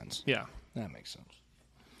 That makes sense. Yeah. That makes sense.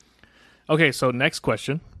 Okay, so next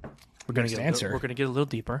question. We're going to get a little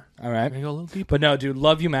deeper. All right. We're going to go a little deeper. But no, dude,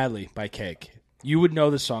 Love You Madly by Cake. You would know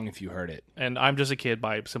the song if you heard it. And I'm Just a Kid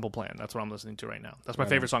by Simple Plan. That's what I'm listening to right now. That's my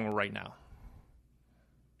favorite song right now.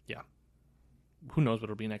 Yeah. Who knows what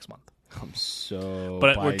it'll be next month. I'm so...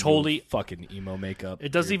 But we're totally... fucking emo makeup.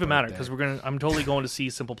 It doesn't even matter because I'm totally going to see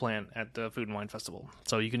Simple Plan at the Food and Wine Festival.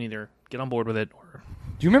 So you can either get on board with it or...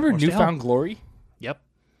 Do you remember Newfound Glory? Yep.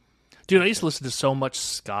 Dude, I used to listen to so much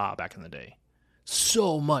ska back in the day.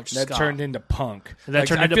 So much ska. That turned into punk. I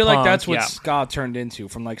feel like that's what ska turned into.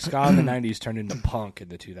 From like ska in the 90s turned into punk in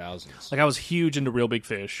the 2000s. Like I was huge into Real Big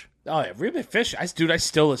Fish. Oh, yeah. Real Big Fish. I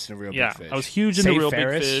still listen to Real Big Fish. I was huge into Real Big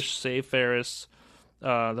Fish. Save Ferris.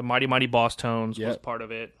 The Mighty Mighty Boss Tones was part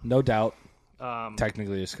of it. No Doubt.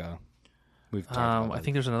 Technically a ska. We've talked about I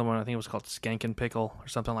think there's another one. I think it was called Skankin' Pickle or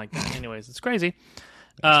something like that. Anyways, it's crazy.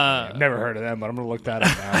 I've never heard of them, but I'm going to look that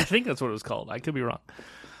up now. I think that's what it was called. I could be wrong.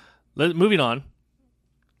 Moving on.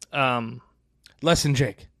 Less Than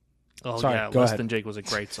Jake. Oh, Sorry, yeah. Less Than Jake was a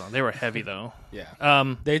great song. They were heavy, though.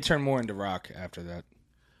 Yeah. They turned more into rock after that.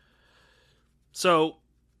 So,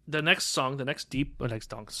 the next song, like it's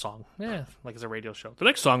a radio show. The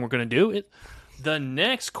next song we're going to do, the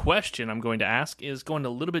next question I'm going to ask is going a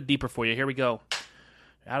little bit deeper for you. Here we go.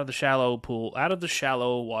 Out of the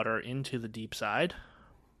shallow water into the deep side.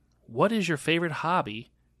 What is your favorite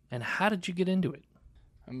hobby, and how did you get into it?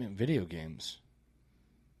 I mean, video games.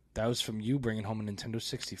 That was from you bringing home a Nintendo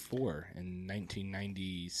 64 in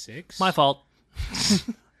 1996. My fault.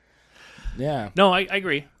 Yeah. No, I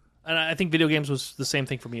agree. And I think video games was the same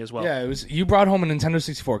thing for me as well. Yeah, it was. You brought home a Nintendo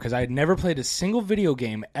 64 because I had never played a single video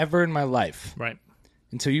game ever in my life. Right.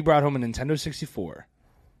 Until you brought home a Nintendo 64.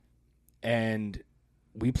 And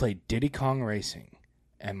we played Diddy Kong Racing.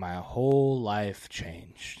 And my whole life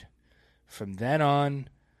changed. From then on,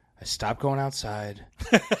 I stopped going outside.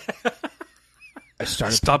 I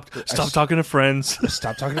started Stop talking to friends. I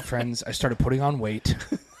stopped talking to friends. I started putting on weight.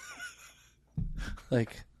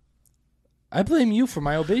 Like, I blame you for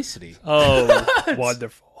my obesity. Oh,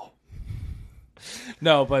 wonderful.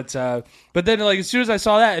 No, but then like as soon as I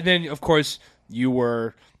saw that, and then of course you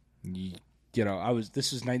were,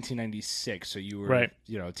 this was 1996, so you were right.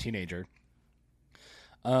 A teenager.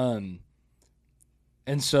 And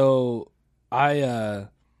so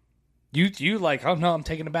you like, oh no, I'm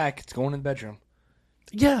taking it back. It's going in the bedroom.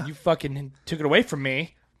 Yeah. You fucking took it away from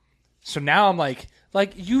me. So now I'm like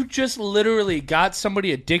you just literally got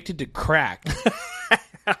somebody addicted to crack.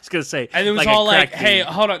 I was going to say. And it was like all like, hey,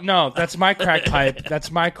 hold on. No, that's my crack pipe.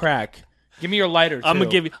 That's my crack. Give me your lighter, too. I'm going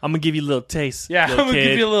to give you a little taste. Yeah, I'm going to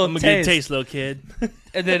give you a little taste. I'm going to give you a taste, little kid.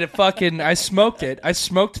 And then I smoked it. I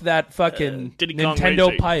smoked that fucking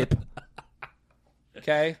Nintendo pipe.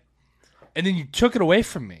 Okay? And then you took it away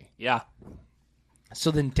from me. Yeah.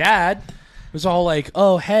 So then Dad was all like,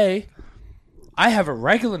 "Oh, hey, I have a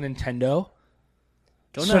regular Nintendo.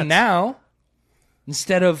 So now,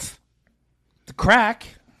 instead of the crack,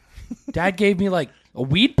 Dad gave me like a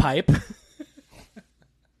weed pipe."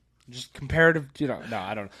 Just comparative, no,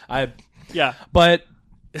 I don't know. But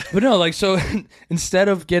no, like, so instead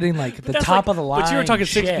of getting like the top of the line, but you were talking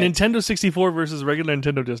Nintendo 64 versus regular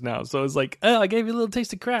Nintendo just now. So it's like, oh, I gave you a little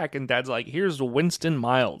taste of crack, and Dad's like, here's Winston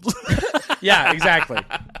Miles. Yeah, exactly.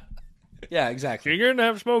 You're gonna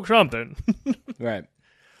have to smoke something, right?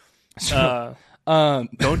 So,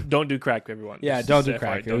 don't do crack, everyone. Yeah, don't do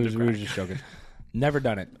crack. We were just joking. Never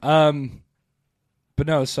done it. But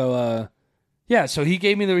no, so yeah, so he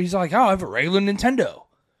gave me he's like, oh, I have a regular Nintendo.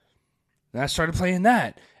 And I started playing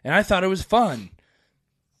that. And I thought it was fun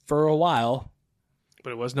for a while.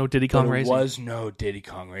 But it was no Diddy Kong Racing. It was no Diddy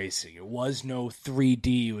Kong Racing. It was no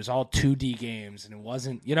 3D. It was all 2D games. And it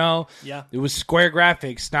wasn't, Yeah. It was square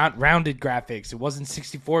graphics, not rounded graphics. It wasn't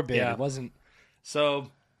 64-bit. Yeah. It wasn't. So,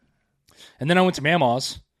 and then I went to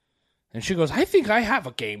Mama's. And she goes, I think I have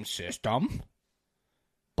a game system.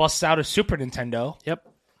 Busts out a Super Nintendo. Yep.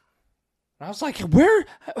 I was like, where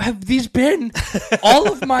have these been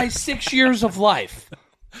all of my 6 years of life?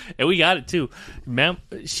 And we got it, too.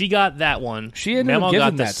 She got that one. She ended up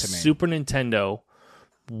giving that to me. Super Nintendo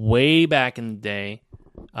way back in the day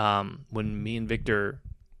when me and Victor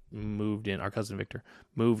moved in, our cousin Victor,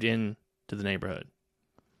 moved in to the neighborhood.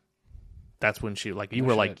 That's when you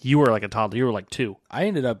were like a toddler. You were like 2.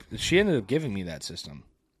 She ended up giving me that system.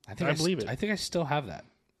 I believe it. I think I still have that.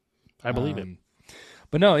 I believe it.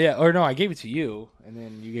 But no, yeah, or no, I gave it to you, and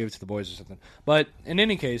then you gave it to the boys or something. But in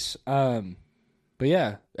any case, but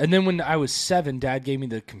yeah. And then when I was 7, Dad gave me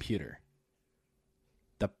the computer.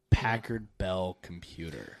 The Packard Bell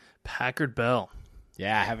computer. Packard Bell.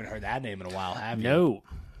 Yeah, I haven't heard that name in a while, have you? No.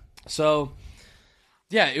 So,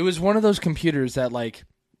 yeah, it was one of those computers that, like,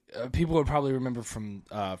 people would probably remember from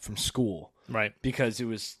school. Right. Because it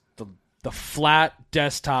was the flat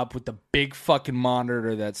desktop with the big fucking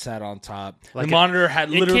monitor that sat on top. Like the monitor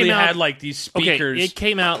had like these speakers. Okay, it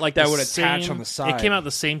came out like that would attach on the side. It came out at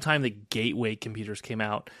the same time the Gateway computers came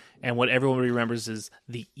out, and what everyone remembers is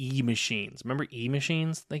the E-machines. Remember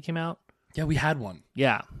E-machines? They came out. Yeah, we had one.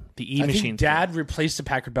 Yeah, the E-machines. I think Dad replaced the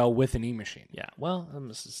Packard Bell with an E-machine. Yeah, well, that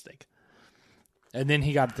was a mistake. And then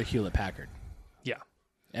he got the Hewlett Packard. Yeah,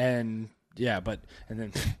 and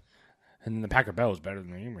then the Packard Bell was better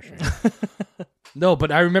than the E-machine. No,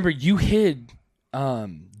 but I remember you hid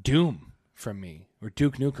Doom from me, or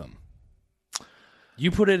Duke Nukem.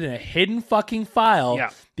 You put it in a hidden fucking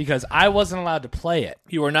file because I wasn't allowed to play it.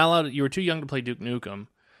 You were not allowed. You were too young to play Duke Nukem,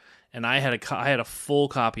 and I had a full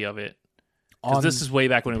copy of it. Because this is way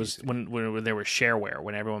back when it was when there was shareware,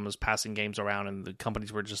 when everyone was passing games around, and the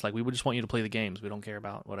companies were just like, "We would just want you to play the games. We don't care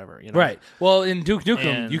about whatever." Right. Well, in Duke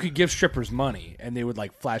Nukem, you could give strippers money, and they would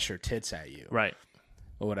like flash their tits at you, right,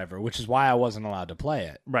 or whatever. Which is why I wasn't allowed to play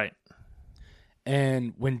it. Right.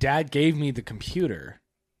 And when Dad gave me the computer,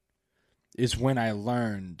 is when I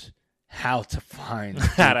learned how to find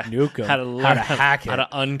Duke Nukem, how to hack it, how to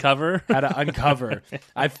uncover.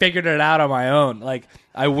 I figured it out on my own. Like,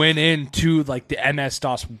 I went into like the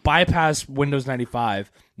MS-DOS, bypassed Windows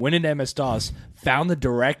 95, went into MS-DOS, found the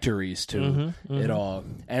directories to it all,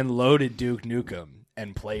 and loaded Duke Nukem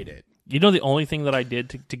and played it. You know the only thing that I did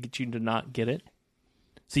to get you to not get it?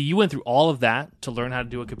 See, you went through all of that to learn how to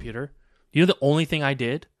do a computer. You know the only thing I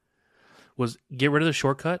did was get rid of the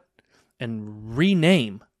shortcut and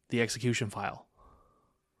rename the execution file.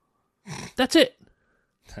 That's it.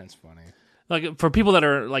 That's funny. Like, for people that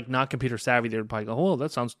are like not computer savvy, they're probably go, "Oh,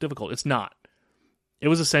 that sounds difficult." It's not. It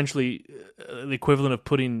was essentially the equivalent of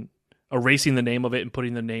erasing the name of it and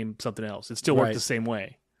putting the name something else. It still worked the same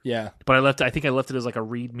way. Yeah. But I think I left it as like a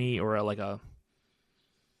README or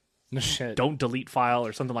no shit. Don't delete file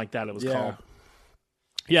or something like that. It was called.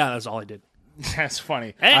 Yeah, that's all I did. That's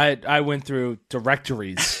funny. Hey. I went through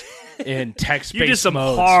directories in text-based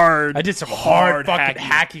modes. I did some hard fucking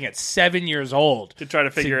hacking at 7 years old to try to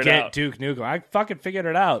figure it get out. Duke Nukem. I fucking figured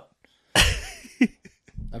it out.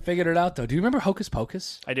 I figured it out though. Do you remember Hocus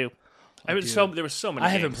Pocus? I do. There were so many.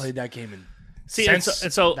 I games. haven't played that game in. And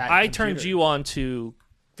so I turned you on to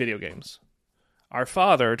video games. Our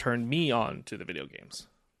father turned me on to the video games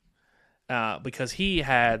because he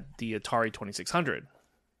had the Atari 2600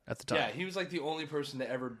 at the time. Yeah, he was like the only person to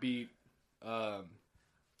ever beat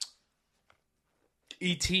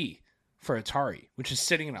E.T. for Atari, which is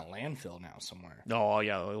sitting in a landfill now somewhere. Oh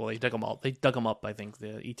yeah, well they dug them all. They dug them up. I think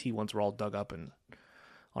the E.T. ones were all dug up and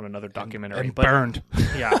on another documentary, and burned.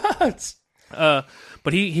 Yeah.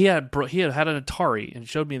 But he had an Atari and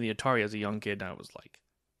showed me the Atari as a young kid, and I was like,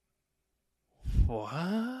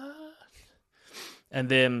 what? And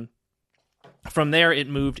then from there, it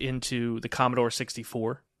moved into the Commodore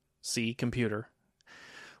 64C computer,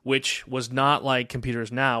 which was not like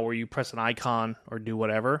computers now where you press an icon or do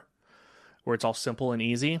whatever, where it's all simple and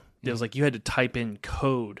easy. Mm-hmm. It was like you had to type in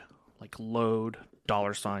code, like load,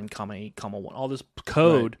 $, comma 8, comma 1, all this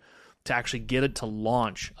code to actually get it to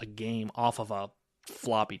launch a game off of a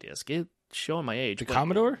floppy disk. It's showing my age. The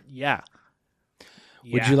Commodore? Yeah.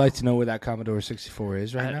 Would you like to know where that Commodore 64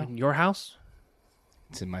 is right now? In your house?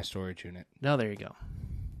 It's in my storage unit. No, there you go.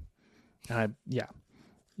 Yeah.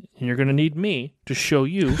 And you're going to need me to show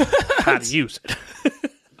you how to use it.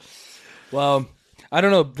 Well, I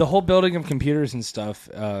don't know. The whole building of computers and stuff,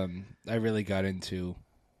 I really got into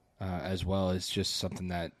as well as just something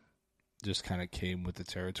that just kind of came with the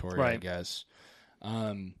territory, I guess.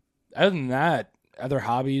 Other than that, other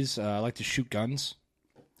hobbies, I like to shoot guns.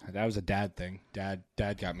 That was a dad thing. Dad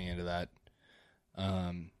got me into that.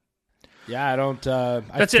 Yeah, I don't.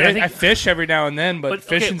 I fish every now and then, but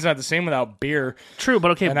fishing's not the same without beer. True,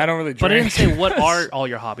 but okay. And I don't really drink. But I didn't say what are all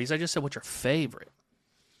your hobbies. I just said what's your favorite.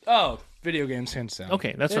 Oh, video games, hands down.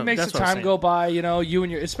 Okay, it makes the time go by. You know,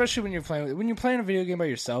 especially when you're playing a video game by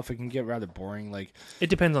yourself, it can get rather boring. Like it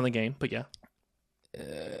depends on the game, but yeah,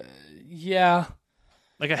 yeah.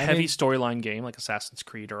 Like a heavy storyline game, like Assassin's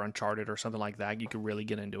Creed or Uncharted or something like that, you could really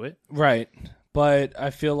get into it. Right. But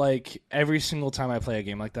I feel like every single time I play a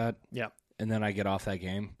game like that, yeah, and then I get off that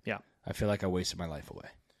game, yeah, I feel like I wasted my life away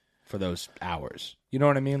for those hours. You know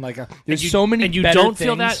what I mean? Like there's so many and you better don't things.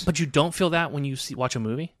 feel that, but you don't feel that when you watch a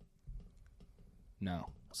movie? No.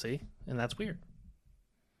 See? And that's weird.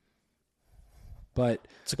 But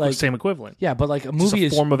it's the same equivalent. Yeah, but like a movie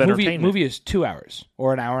is form of entertainment. Movie is 2 hours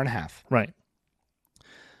or an hour and a half. Right.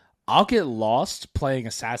 I'll get lost playing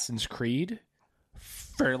Assassin's Creed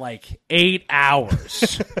for like 8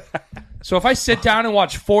 hours. So if I sit down and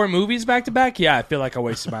watch 4 movies back to back, yeah, I feel like I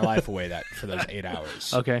wasted my life away for those 8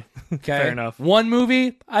 hours. Okay. Fair enough. One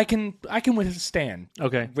movie I can withstand.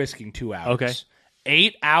 Okay. Risking 2 hours. Okay.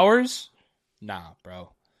 8 hours? Nah,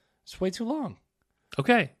 bro. It's way too long.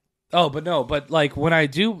 Okay. Oh, but like when I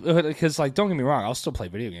do, because like don't get me wrong, I'll still play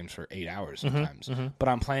video games for 8 hours sometimes. Mm-hmm. But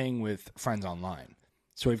I'm playing with friends online.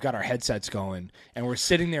 So we've got our headsets going, and we're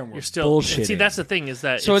sitting there and we're bullshitting. See, that's the thing is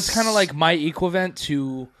that... So it's kind of like my equivalent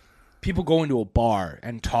to people going to a bar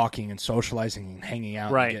and talking and socializing and hanging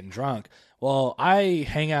out and getting drunk. Well, I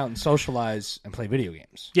hang out and socialize and play video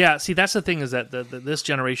games. Yeah, see, that's the thing is that this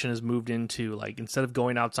generation has moved into, like, instead of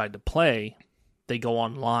going outside to play, they go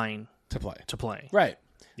online to play. Right.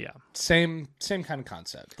 Yeah. Same kind of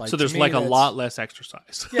concept. Like, so there's like a lot less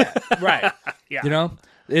exercise. Yeah, right. Yeah. You know?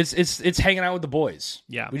 It's hanging out with the boys.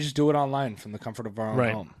 Yeah. We just do it online from the comfort of our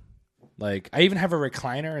own home. Like, I even have a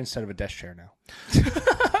recliner instead of a desk chair now.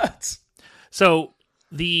 So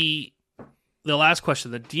the last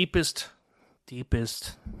question, the deepest.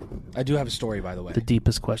 I do have a story, by the way. The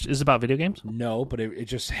deepest question is it about video games? No, but it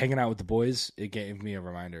just hanging out with the boys. It gave me a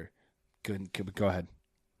reminder. Go ahead.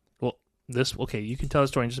 Well, you can tell the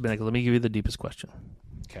story in just a minute. Let me give you the deepest question.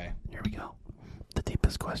 Okay, here we go. The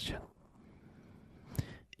deepest question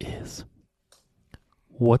is: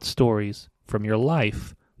 what stories from your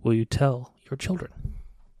life will you tell your children?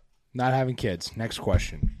 Not having kids. Next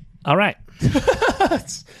question. All right.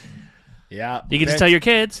 Yeah. You can just tell your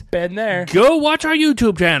kids. Been there. Go watch our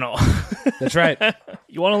YouTube channel. That's right.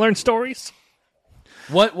 You want to learn stories?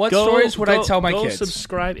 What stories would I tell my kids?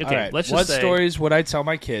 Subscribe. Okay, right. let's just say. What stories would I tell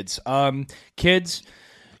my kids? Kids,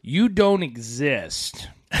 you don't exist.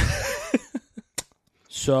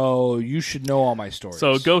 So you should know all my stories.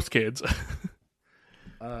 So ghost kids.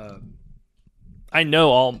 I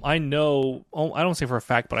don't say for a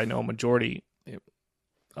fact, but I know a majority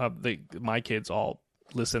of my kids all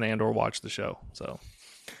listen and or watch the show. So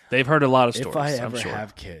they've heard a lot of stories. If I ever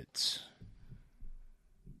have kids,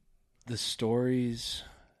 the stories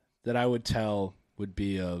that I would tell would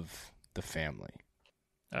be of the family.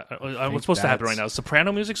 What's supposed to happen right now?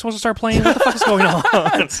 Soprano music supposed to start playing? What the fuck is going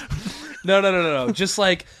on? No. Just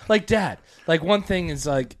like Dad. Like one thing is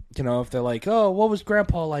like, you know, if they're like, oh, what was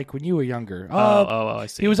Grandpa like when you were younger? I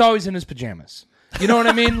see. He was always in his pajamas. You know what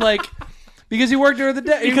I mean? Like, because he worked during the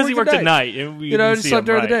day. Because he worked at night. You know, he slept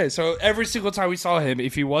during the day. So every single time we saw him,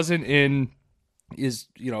 if he wasn't in his,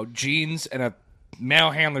 jeans and a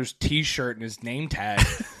mail handler's T-shirt and his name tag,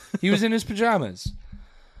 he was in his pajamas.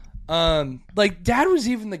 Like Dad was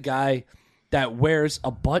even the guy that wears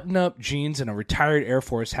a button-up jeans and a retired Air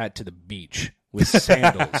Force hat to the beach with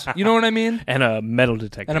sandals. You know what I mean? And a metal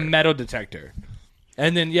detector.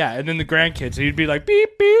 And then the grandkids, he'd be like,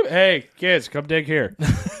 beep, beep. Hey, kids, come dig here.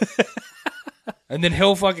 And then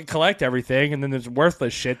he'll fucking collect everything. And then there's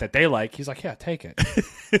worthless shit that they like. He's like, yeah, take it.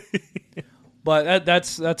 But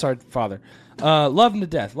that's our father. Love him to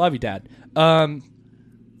death. Love you, Dad.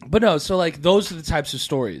 But no, so like those are the types of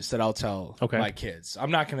stories that I'll tell my kids. I'm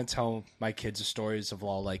not going to tell my kids the stories of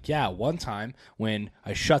all like, yeah, one time when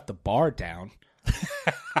I shut the bar down,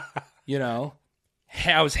 you know,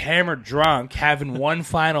 I was hammered drunk, having one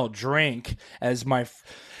final drink as my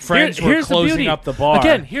friends were closing up the bar.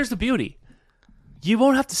 Again, here's the beauty. You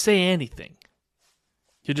won't have to say anything.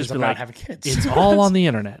 You'll just be like, having kids. It's all on the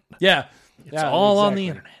internet. Yeah. It's all on the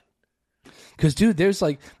internet. Because, dude, there's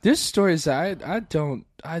stories that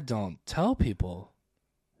I don't tell people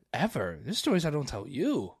ever. There's stories I don't tell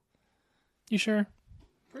you. You sure?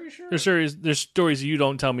 Pretty sure. There's stories you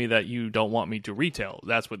don't tell me that you don't want me to retell.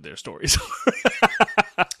 That's what their stories are.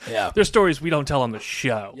 Yeah. There's stories we don't tell on the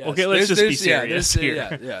show. Yes. Okay, let's just be serious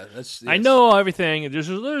here. Yeah. I know everything. This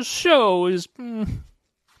show is.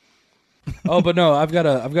 Oh, but no, I've got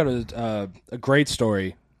a great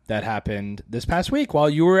story that happened this past week while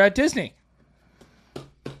you were at Disney.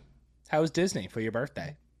 How was Disney for your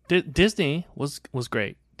birthday? Disney was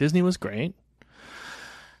great. Disney was great.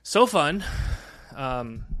 So fun.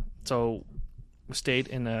 So we stayed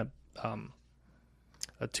in a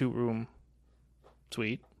 2-room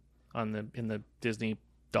suite in the Disney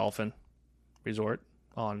Dolphin Resort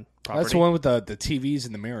on property. That's the one with the TVs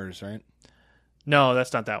and the mirrors, right? No,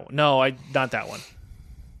 that's not that one. No, not that one.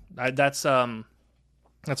 That's a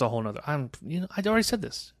whole nother. I already said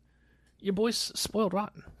this. Your boy's spoiled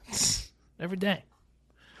rotten every day.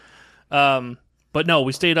 But no,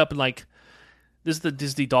 we stayed up in like this is the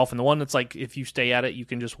Disney Dolphin, the one that's like if you stay at it, you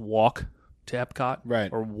can just walk to Epcot,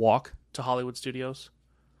 right, or walk to Hollywood Studios.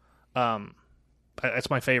 It's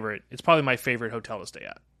my favorite. It's probably my favorite hotel to stay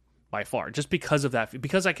at by far, just because of that.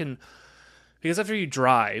 Because after you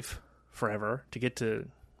drive forever to get to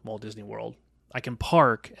Walt Disney World, I can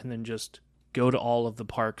park and then just go to all of the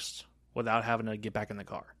parks without having to get back in the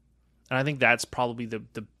car. And I think that's probably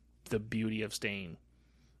the beauty of staying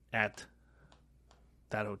at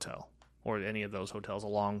that hotel or any of those hotels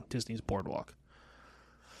along Disney's boardwalk.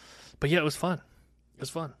 But yeah, it was fun. It was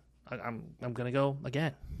fun. I'm gonna go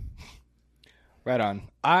again. Right on.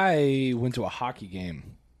 I went to a hockey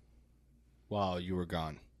game while you were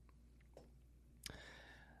gone.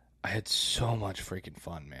 I had so much freaking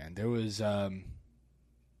fun, man. There was how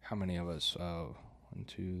many of us? 1,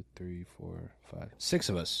 2, 3, 4, 5, 6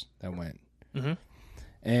 of us that went. Mm-hmm.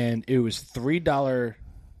 And it was $3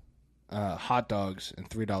 hot dogs and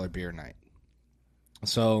 $3 beer night.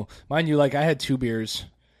 So, mind you, like I had 2 beers.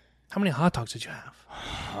 How many hot dogs did you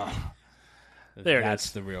have?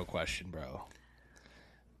 That's the real question, bro.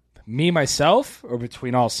 Me, myself, or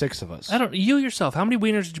between all 6 of us? You yourself. How many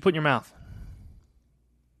wieners did you put in your mouth?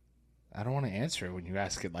 I don't want to answer it when you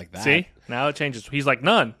ask it like that. See? Now it changes. He's like,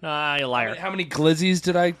 none. Ah, you liar. How many glizzies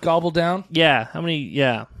did I gobble down? Yeah. How many?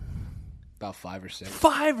 Yeah. About 5 or 6.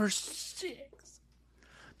 5 or 6?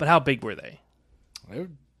 But how big were they? They were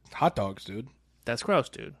hot dogs, dude. That's gross,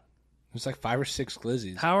 dude. It was like 5 or 6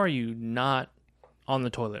 glizzies. How are you not on the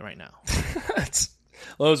toilet right now?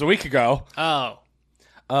 Well, it was a week ago. Oh.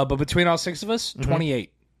 But between all 6 of us,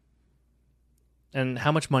 28. And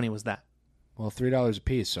how much money was that? Well, $3 a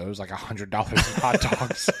piece, so it was like $100 in hot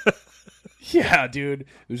dogs. Yeah, dude. It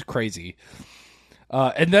was crazy.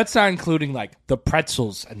 And that's not including like the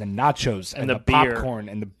pretzels and the nachos and the beer. Popcorn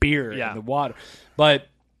and the beer and the water. But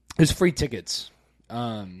it's free tickets.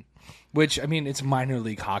 Which, I mean, it's minor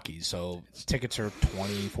league hockey, so tickets are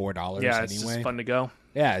 $24 anyway. Yeah, it's just fun to go.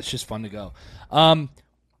 Yeah, it's just fun to go.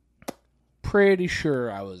 Pretty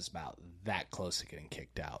sure I was about that close to getting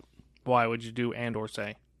kicked out. Why would you do and or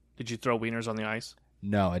say? Did you throw wieners on the ice?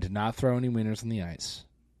 No, I did not throw any wieners on the ice.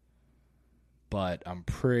 But I'm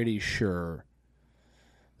pretty sure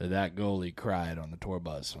that goalie cried on the tour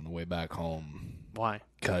bus on the way back home. Why?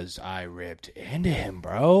 Because I ripped into him,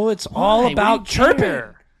 bro. It's all about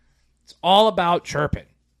chirping. It's all about chirping.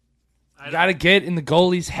 You got to get in the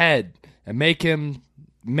goalie's head and make him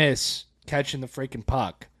miss catching the freaking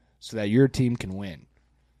puck so that your team can win.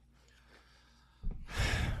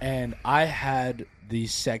 And I had the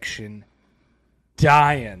section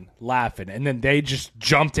dying laughing, and then they just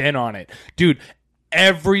jumped in on it. Dude,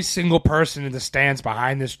 every single person in the stands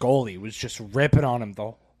behind this goalie was just ripping on him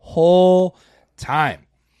the whole time.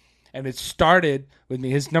 And it started with me.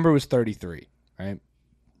 His number was 33, right?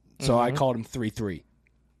 So I called him 3-3.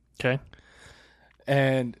 Okay.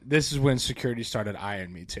 And this is when security started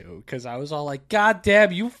eyeing me, too. Because I was all like, God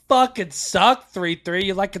damn, you fucking suck, 3-3.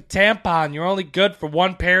 You're like a tampon. You're only good for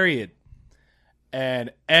one period.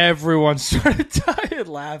 And everyone started dying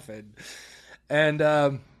laughing. And,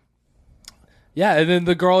 yeah, and then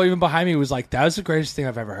the girl even behind me was like, that was the greatest thing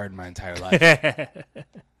I've ever heard in my entire life.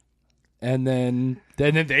 And then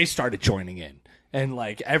they started joining in. And,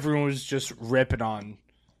 like, everyone was just ripping on,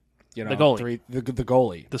 you know, the goalie. The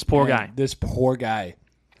goalie. This poor guy.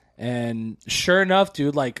 And sure enough,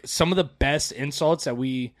 dude, like, some of the best insults that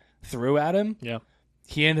we threw at him, yeah,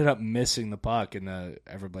 he ended up missing the puck, and the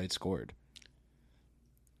Everblades scored.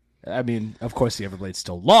 I mean, of course, the Everblades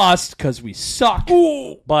still lost because we suck.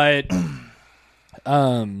 Ooh. But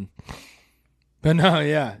no,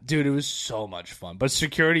 yeah, dude, it was so much fun. But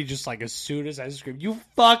security, just like as soon as I screamed, "You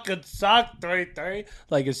fucking suck, 3-3!"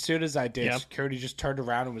 Like as soon as I did, security just turned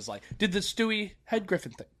around and was like, "Did the Stewie head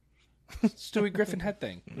Griffin thing, Stewie Griffin head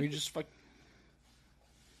thing?" We just fuck.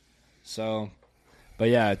 So, but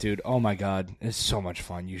yeah, dude, oh my god, it's so much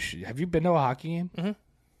fun. You should. Have you been to a hockey game? Mm-hmm.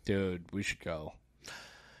 Dude, we should go.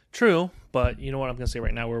 True, but you know what I'm going to say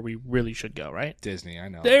right now where we really should go, right? Disney, I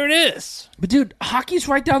know. There it is. But dude, hockey's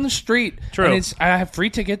right down the street. True. And I have free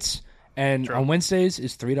tickets, and on Wednesdays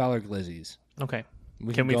is $3 glizzies. Okay.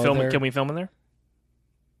 Can we film in there?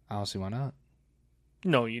 I don't see why not.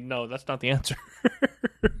 No, that's not the answer.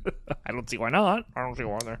 I don't see why not. I don't see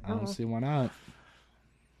why there. I don't see why not.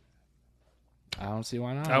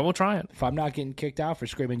 I will try it. If I'm not getting kicked out for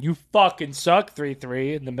screaming, "You fucking suck,"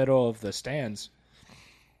 3-3 in the middle of the stands.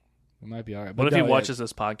 It might be all right. What if he watches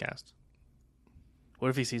this podcast? What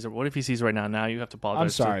if he sees it? What if he sees it right now? Now you have to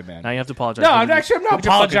apologize. I'm sorry, man. Now you have to apologize. No, I'm not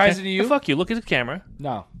apologizing to you. Fuck you. Look at the camera.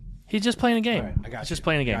 No. He's just playing a game. Right, I got He's you. just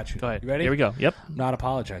playing a game. Got you. Go ahead. You ready? Here we go. Yep. I'm not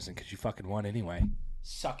apologizing because you fucking won anyway.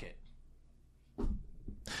 Suck it.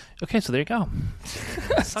 Okay, so there you go.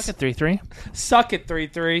 Suck it, 3-3. Suck it,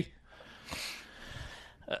 3-3.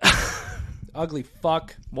 Ugly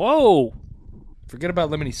fuck. Whoa. Forget about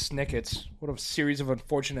Lemony Snickets. What a series of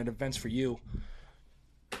unfortunate events for you.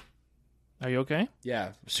 Are you okay?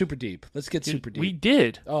 Yeah, super deep. Let's get super deep. We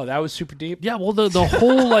did. Oh, that was super deep? Yeah, well, the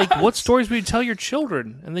whole, like, what stories would you tell your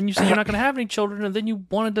children? And then you said you're not going to have any children, and then you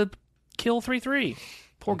wanted to kill 3-3.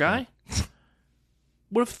 Poor guy.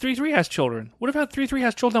 What if 3-3 has children? What if 3-3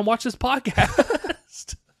 has children and watch this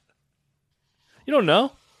podcast? You don't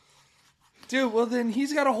know. Dude, well, then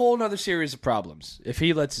he's got a whole other series of problems if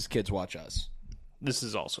he lets his kids watch us. This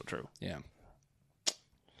is also true. Yeah.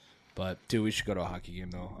 But, dude, we should go to a hockey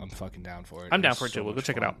game, though. I'm fucking down for it. I'm down for it, too. We'll go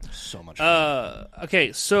check it out. So much fun.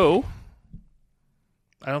 Okay, so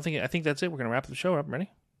I think that's it. We're going to wrap the show up.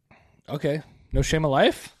 Ready? Okay. No shame of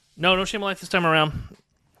life? No shame of life this time around.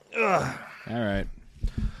 Ugh.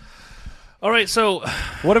 All right, so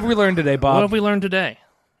what have we learned today, Bob? What have we learned today?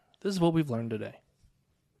 This is what we've learned today.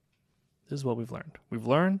 We've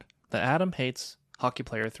learned that Adam hates hockey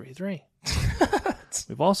player 3-3.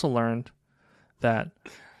 We've also learned that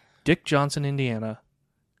Dick Johnson, Indiana,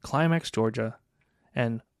 Climax, Georgia,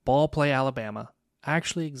 and Ball Play, Alabama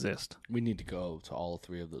actually exist. We need to go to all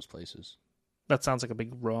three of those places. That sounds like a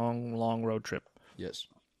big, long road trip. Yes.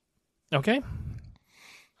 Okay.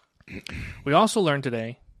 We also learned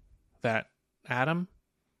today that Adam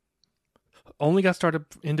only got started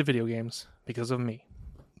into video games because of me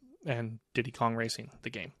and Diddy Kong Racing, the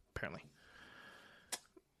game, apparently.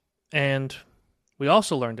 And we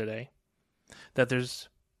also learned today that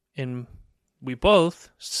we both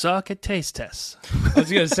suck at taste tests. I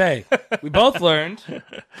was going to say, we both learned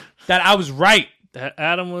that I was right. That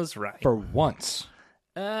Adam was right. For once.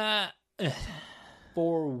 For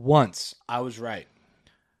once, I was right.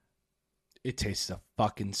 It tastes the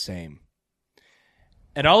fucking same.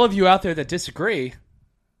 And all of you out there that disagree,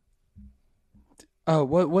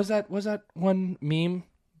 what was that one meme?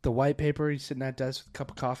 The white paper, he's sitting at that desk with a cup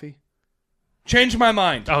of coffee. Change my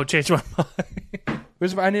mind. Oh, change my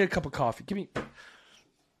mind. I need a cup of coffee. Give me.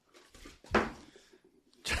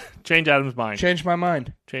 Change Adam's mind. Change my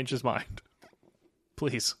mind. Change his mind.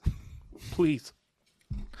 Please. Please.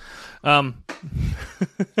 I'm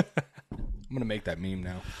going to make that meme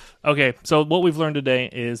now. Okay, so what we've learned today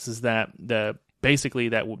is that basically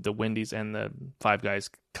the Wendy's and the Five Guys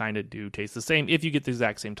kind of do taste the same if you get the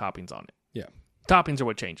exact same toppings on it. Yeah. Toppings are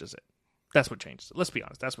what changes it. That's what changes it. Let's be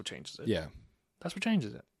honest. That's what changes it. Yeah. That's what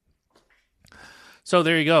changes it. So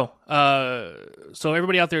there you go. So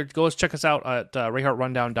everybody out there, go check us out at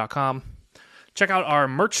RayhartRundown.com. Check out our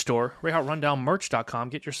merch store, RayhartRundownMerch.com.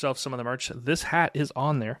 Get yourself some of the merch. This hat is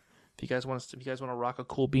on there. If you guys want to rock a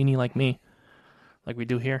cool beanie like me, like we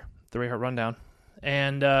do here, the Rayhart Rundown.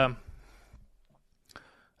 And I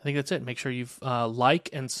I think that's it. Make sure you like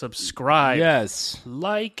and subscribe. Yes.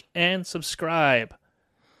 Like and subscribe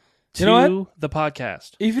to You know what? the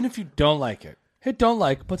podcast. Even if you don't like it, hit don't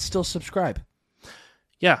like, but still subscribe.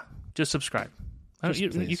 Yeah, just subscribe. Just you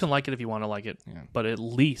please. can like it if you want to like it, Yeah. but at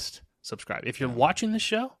least subscribe. If you're watching this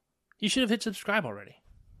show, you should have hit subscribe already.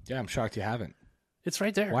 Yeah, I'm shocked you haven't. It's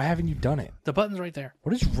right there. Why haven't you done it? The button's right there.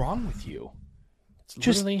 What is wrong with you? It's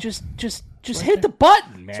Just literally right there. hit the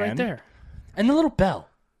button, man. It's right there. And the little bell.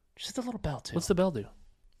 Just the little bell, too. What's the bell do?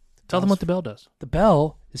 Tell them what the bell does. The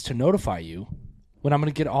bell is to notify you when I'm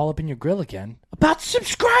going to get all up in your grill again about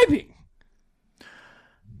subscribing.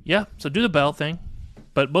 Yeah, so do the bell thing.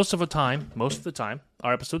 But most of the time,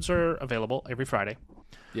 our episodes are available every Friday.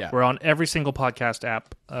 Yeah. We're on every single podcast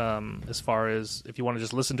app, as far as if you want to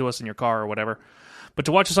just listen to us in your car or whatever. But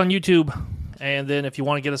to watch us on YouTube, and then if you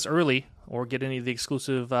want to get us early or get any of the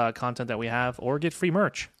exclusive content that we have, or get free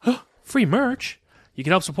merch. Free merch? You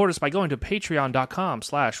can help support us by going to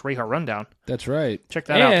patreon.com/RayHartRundown. That's right. Check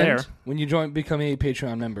that out there. When you become a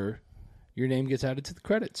Patreon member, your name gets added to the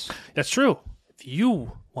credits. That's true. If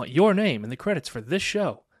you want your name in the credits for this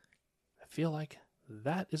show, I feel like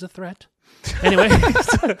that is a threat. Anyway, go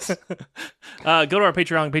to our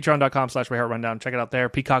Patreon, patreon.com/RayHartRundown. Check it out there.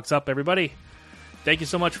 Peacock's up, everybody. Thank you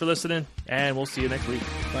so much for listening, and we'll see you next week.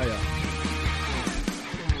 Bye, y'all.